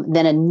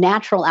 then a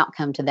natural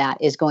outcome to that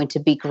is going to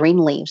be green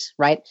leaves,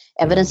 right?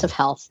 Evidence of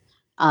health.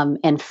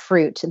 And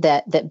fruit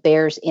that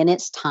bears in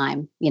its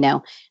time.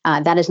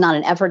 That is not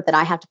an effort that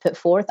I have to put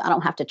forth. I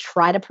don't have to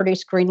try to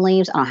produce green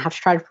leaves. I don't have to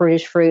try to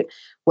produce fruit.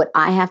 What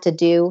I have to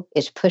do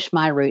is push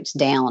my roots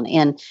down.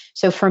 And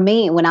so for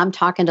me, when I'm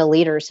talking to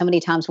leaders, so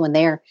many times when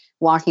they're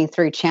walking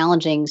through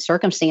challenging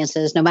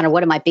circumstances, no matter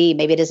what it might be,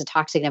 maybe it is a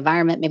toxic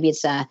environment, maybe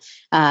it's an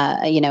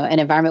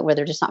environment where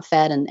they're just not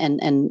fed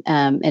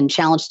and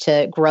challenged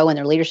to grow in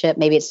their leadership.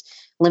 Maybe it's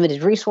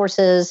limited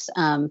resources,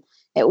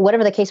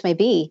 whatever the case may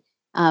be.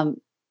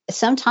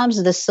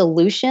 Sometimes the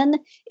solution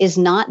is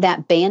not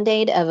that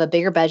Band-Aid of a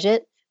bigger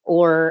budget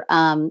or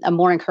a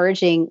more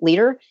encouraging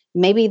leader.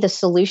 Maybe the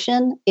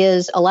solution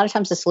is, a lot of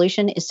times the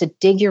solution is to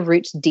dig your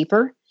roots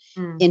deeper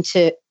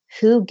into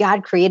who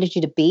God created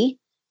you to be,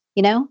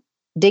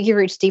 dig your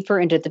roots deeper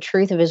into the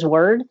truth of His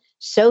Word,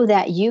 so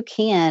that you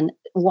can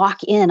walk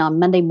in on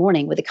Monday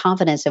morning with the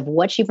confidence of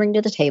what you bring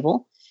to the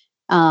table,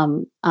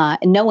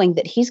 knowing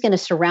that He's going to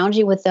surround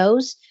you with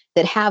those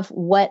that have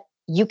what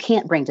you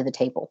can't bring to the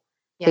table.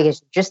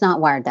 Because you're just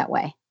not wired that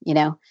way,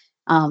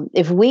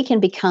 If we can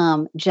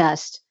become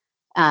just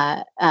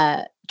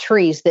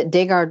trees that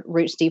dig our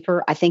roots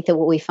deeper, I think that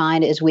what we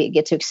find is we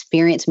get to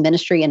experience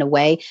ministry in a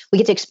way. We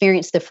get to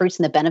experience the fruits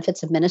and the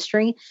benefits of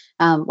ministry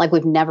like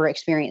we've never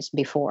experienced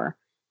before.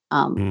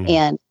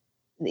 And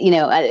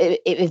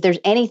if there's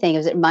anything,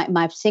 is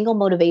my single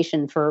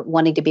motivation for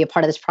wanting to be a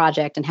part of this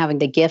project and having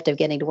the gift of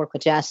getting to work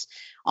with Jess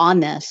on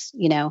this,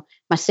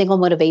 my single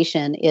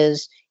motivation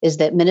is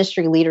that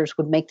ministry leaders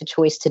would make the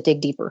choice to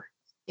dig deeper,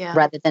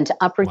 rather than to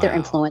uproot their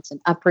influence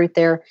and uproot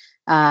their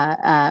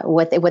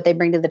what they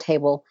bring to the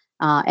table,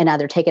 and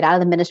either take it out of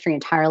the ministry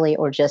entirely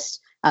or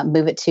just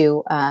move it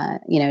to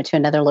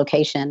another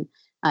location.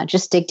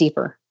 Just dig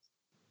deeper.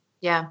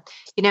 Yeah.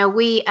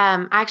 We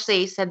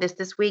actually said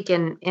this week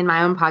in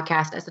my own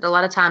podcast. I said a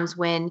lot of times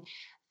when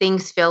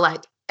things feel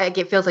like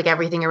it feels like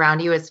everything around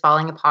you is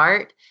falling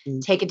apart,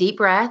 take a deep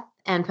breath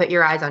and put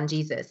your eyes on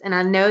Jesus. And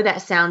I know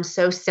that sounds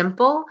so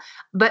simple,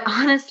 but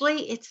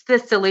honestly, it's the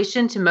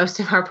solution to most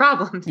of our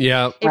problems.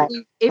 Yeah.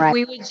 If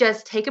we would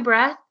just take a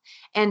breath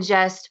and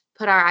just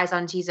put our eyes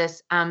on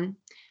Jesus.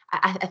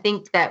 I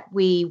think that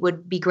we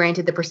would be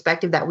granted the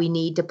perspective that we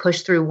need to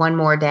push through one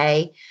more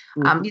day.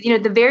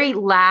 The very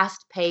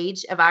last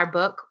page of our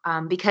book,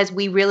 because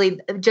we really,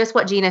 just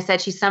what Gina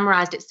said, she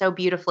summarized it so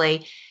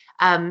beautifully.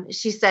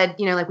 She said,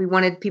 we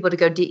wanted people to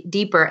go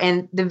deeper.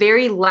 And the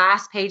very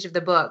last page of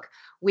the book,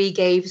 we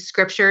gave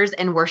scriptures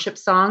and worship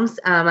songs,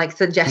 like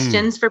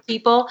suggestions for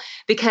people,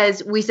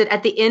 because we said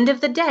at the end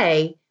of the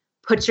day,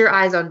 put your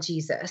eyes on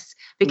Jesus,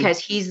 because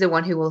he's the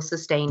one who will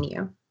sustain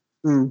you.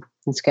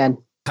 That's good.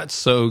 That's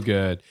so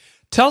good.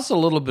 Tell us a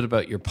little bit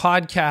about your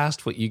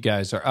podcast, what you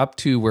guys are up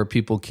to, where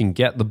people can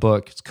get the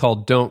book. It's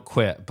called Don't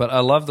Quit, but I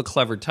love the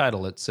clever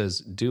title. It says,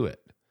 Do It.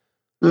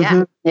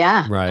 Yeah.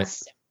 Yeah. Right.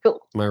 That's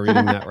cool. Am I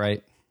reading that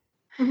right?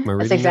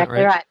 That's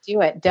exactly right.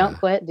 Do it. Don't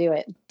quit. Do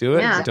it. Do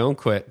it. Yeah. Don't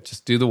quit.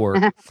 Just do the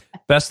work.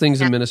 Best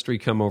things in ministry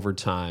come over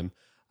time.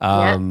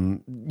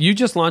 You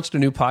just launched a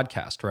new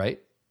podcast, right?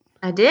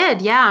 I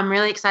did. Yeah. I'm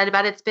really excited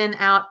about it. It's been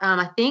out.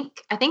 I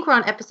think we're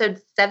on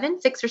episode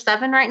 6 or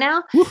 7 right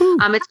now.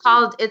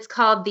 It's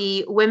called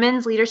the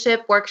Women's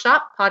Leadership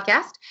Workshop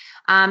Podcast.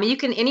 You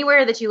can,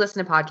 anywhere that you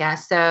listen to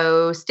podcasts.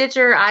 So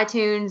Stitcher,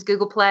 iTunes,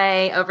 Google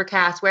Play,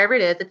 Overcast, wherever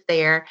it is, it's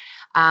there.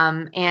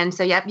 And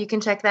so, you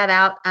can check that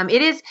out.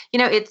 It is,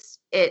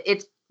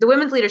 it's the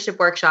Women's Leadership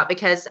Workshop,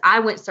 because I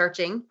went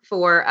searching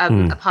for a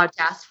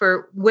podcast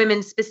for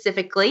women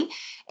specifically,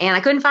 and I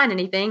couldn't find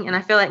anything. And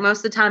I feel like most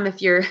of the time, if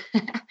you're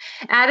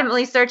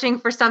adamantly searching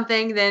for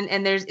something, then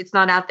it's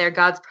not out there,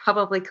 God's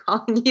probably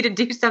calling you to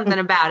do something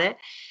about it.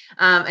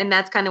 And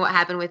that's kind of what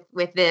happened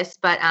with this.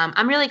 But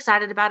I'm really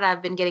excited about it.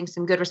 I've been getting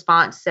some good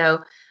response.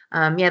 So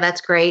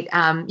that's great.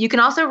 You can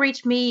also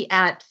reach me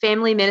at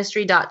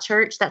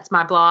familyministry.church. That's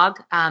my blog.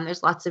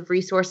 There's lots of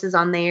resources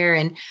on there,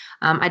 and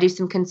I do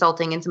some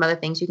consulting and some other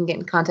things. You can get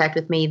in contact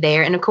with me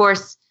there. And of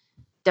course,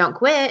 Don't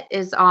Quit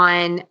is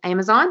on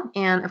Amazon,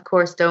 and of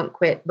course,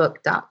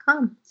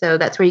 don'tquitbook.com. So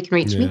that's where you can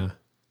reach me.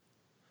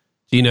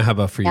 Gina, how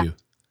about for you?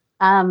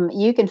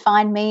 You can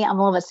find me, I'm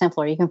a little bit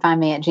simpler. You can find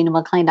me at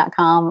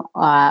ginamcclain.com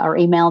or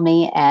email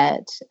me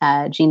at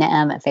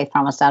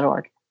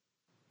ginam@faithpromise.org.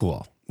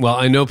 Cool. Well,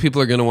 I know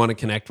people are going to want to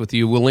connect with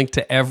you. We'll link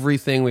to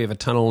everything. We have a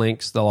ton of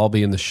links. They'll all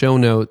be in the show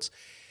notes.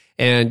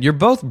 And you're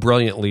both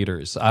brilliant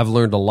leaders. I've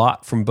learned a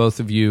lot from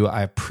both of you.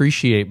 I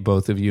appreciate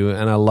both of you.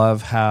 And I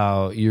love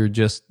how you're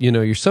just,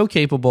 you're so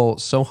capable,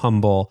 so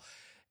humble.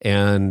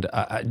 And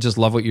I just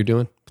love what you're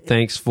doing.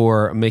 Thanks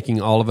for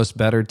making all of us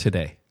better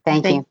today.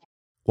 Thank you.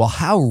 Well,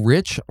 how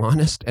rich,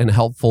 honest, and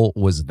helpful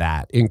was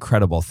that?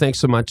 Incredible. Thanks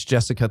so much,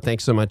 Jessica.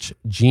 Thanks so much,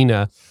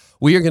 Gina.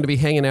 We are going to be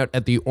hanging out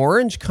at the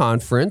Orange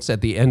Conference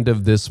at the end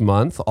of this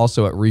month,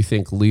 also at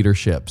Rethink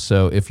Leadership.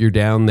 So if you're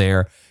down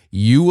there,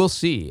 you will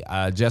see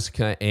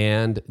Jessica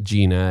and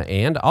Gina,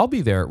 and I'll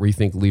be there at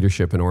Rethink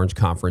Leadership and Orange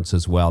Conference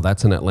as well.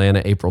 That's in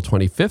Atlanta, April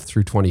 25th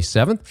through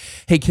 27th.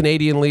 Hey,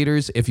 Canadian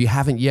leaders, if you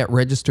haven't yet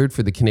registered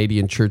for the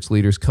Canadian Church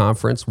Leaders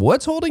Conference,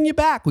 what's holding you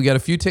back? We got a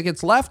few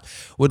tickets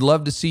left. Would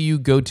love to see you.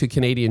 Go to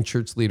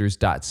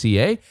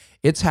canadianchurchleaders.ca.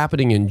 It's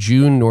happening in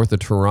June, north of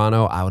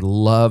Toronto. I would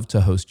love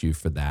to host you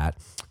for that.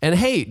 And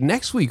hey,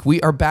 next week,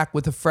 we are back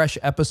with a fresh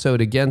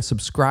episode. Again,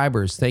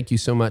 subscribers, thank you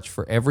so much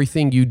for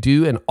everything you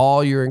do and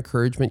all your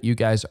encouragement. You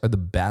guys are the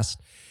best.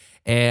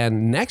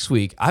 And next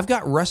week, I've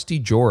got Rusty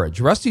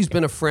George. Rusty's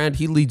been a friend.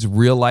 He leads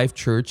Real Life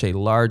Church, a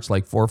large,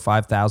 4,000 or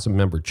 5,000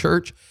 member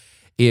church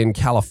in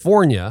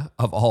California,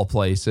 of all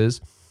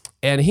places.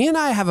 And he and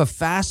I have a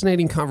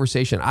fascinating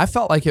conversation. I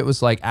felt like it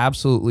was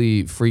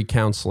absolutely free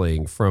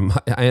counseling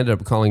I ended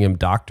up calling him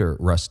Dr.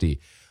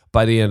 Rusty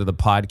by the end of the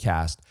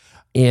podcast.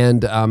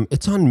 And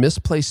it's on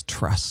misplaced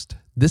trust.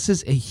 This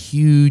is a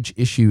huge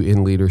issue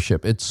in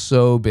leadership. It's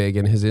so big,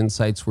 and his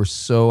insights were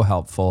so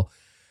helpful.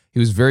 He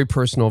was very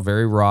personal,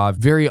 very raw,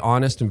 very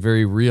honest, and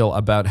very real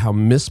about how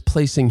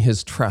misplacing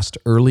his trust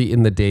early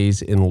in the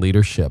days in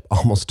leadership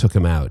almost took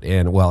him out.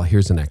 And, well,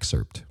 here's an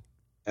excerpt.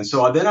 And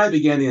so then I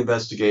began the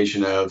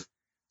investigation of,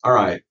 all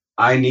right,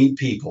 I need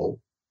people.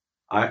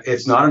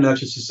 It's not enough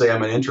just to say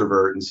I'm an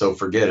introvert and so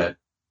forget it.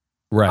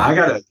 Right.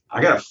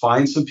 I gotta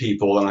find some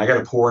people, and I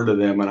gotta pour into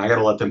them, and I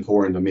gotta let them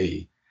pour into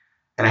me.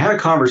 And I had a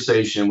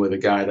conversation with a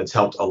guy that's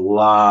helped a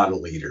lot of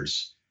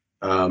leaders,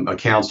 a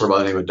counselor by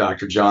the name of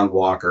Dr. John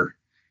Walker.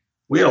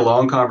 We had a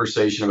long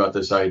conversation about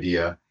this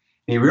idea, and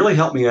he really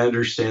helped me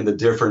understand the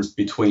difference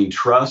between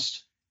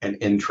trust and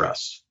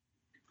entrust.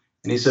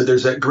 And he said,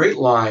 there's that great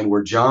line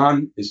where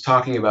John is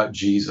talking about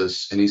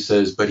Jesus, and he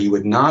says, but he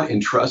would not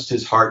entrust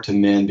his heart to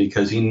men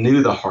because he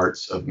knew the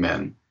hearts of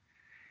men.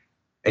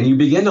 And you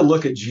begin to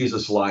look at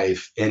Jesus'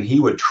 life, and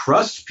he would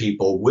trust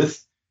people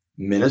with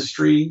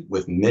ministry,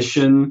 with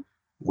mission,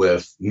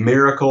 with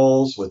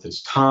miracles, with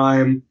his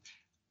time,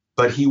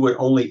 but he would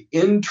only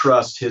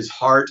entrust his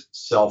heart,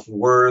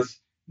 self-worth,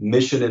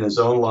 mission in his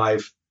own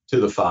life to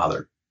the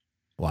Father.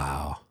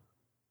 Wow.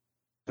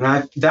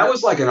 And that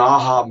was like an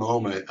aha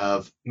moment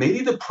of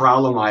maybe the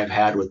problem I've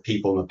had with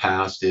people in the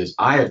past is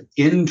I have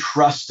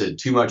entrusted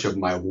too much of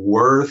my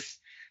worth,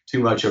 too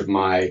much of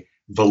my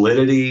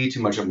validity,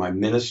 too much of my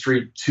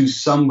ministry to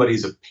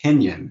somebody's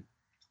opinion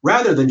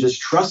rather than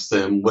just trust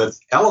them with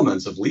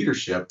elements of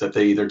leadership that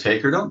they either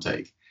take or don't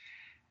take.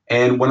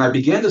 And when I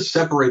began to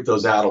separate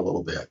those out a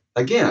little bit,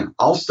 again,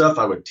 all stuff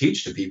I would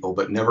teach to people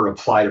but never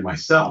apply to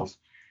myself,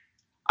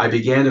 I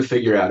began to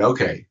figure out,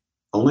 okay,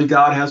 only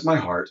God has my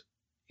heart.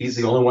 He's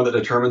the only one that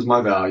determines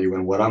my value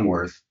and what I'm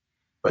worth.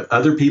 But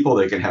other people,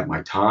 they can have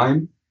my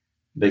time,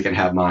 they can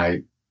have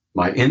my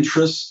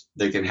interests,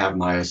 they can have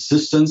my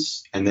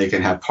assistance, and they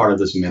can have part of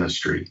this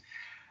ministry.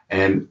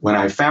 And when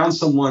I found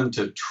someone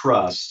to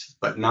trust,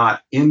 but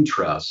not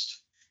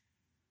entrust,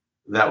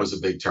 that was a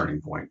big turning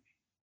point.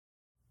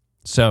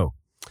 So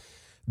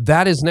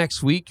that is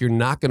next week. You're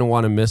not going to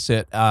want to miss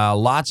it.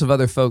 Lots of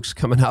other folks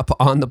coming up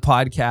on the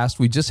podcast.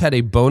 We just had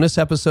a bonus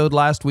episode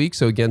last week.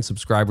 So again,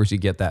 subscribers, you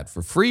get that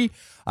for free.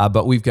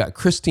 But we've got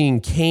Christine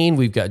Kane.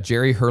 We've got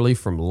Jerry Hurley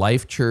from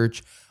Life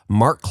Church.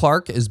 Mark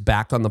Clark is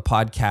back on the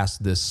podcast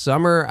this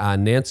summer.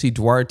 Nancy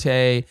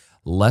Duarte,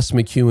 Les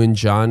McEwen,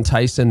 John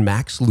Tyson,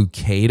 Max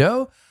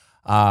Lucado,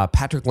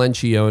 Patrick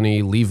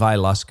Lencioni, Levi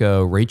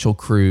Lusko, Rachel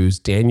Cruz,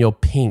 Daniel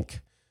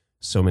Pink,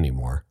 so many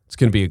more. It's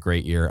going to be a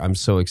great year. I'm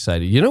so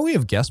excited. You know, we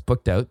have guests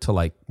booked out to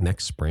like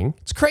next spring.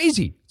 It's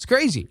crazy. It's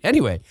crazy.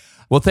 Anyway,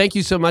 well, thank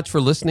you so much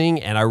for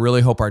listening. And I really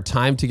hope our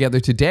time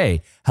together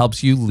today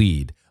helps you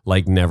lead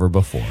like never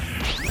before.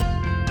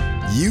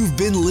 You've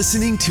been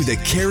listening to the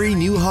Carey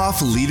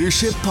Nieuwhof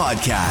Leadership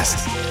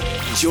Podcast.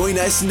 Join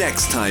us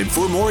next time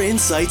for more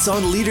insights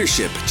on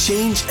leadership,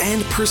 change,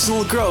 and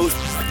personal growth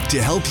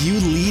to help you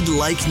lead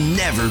like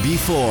never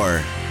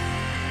before.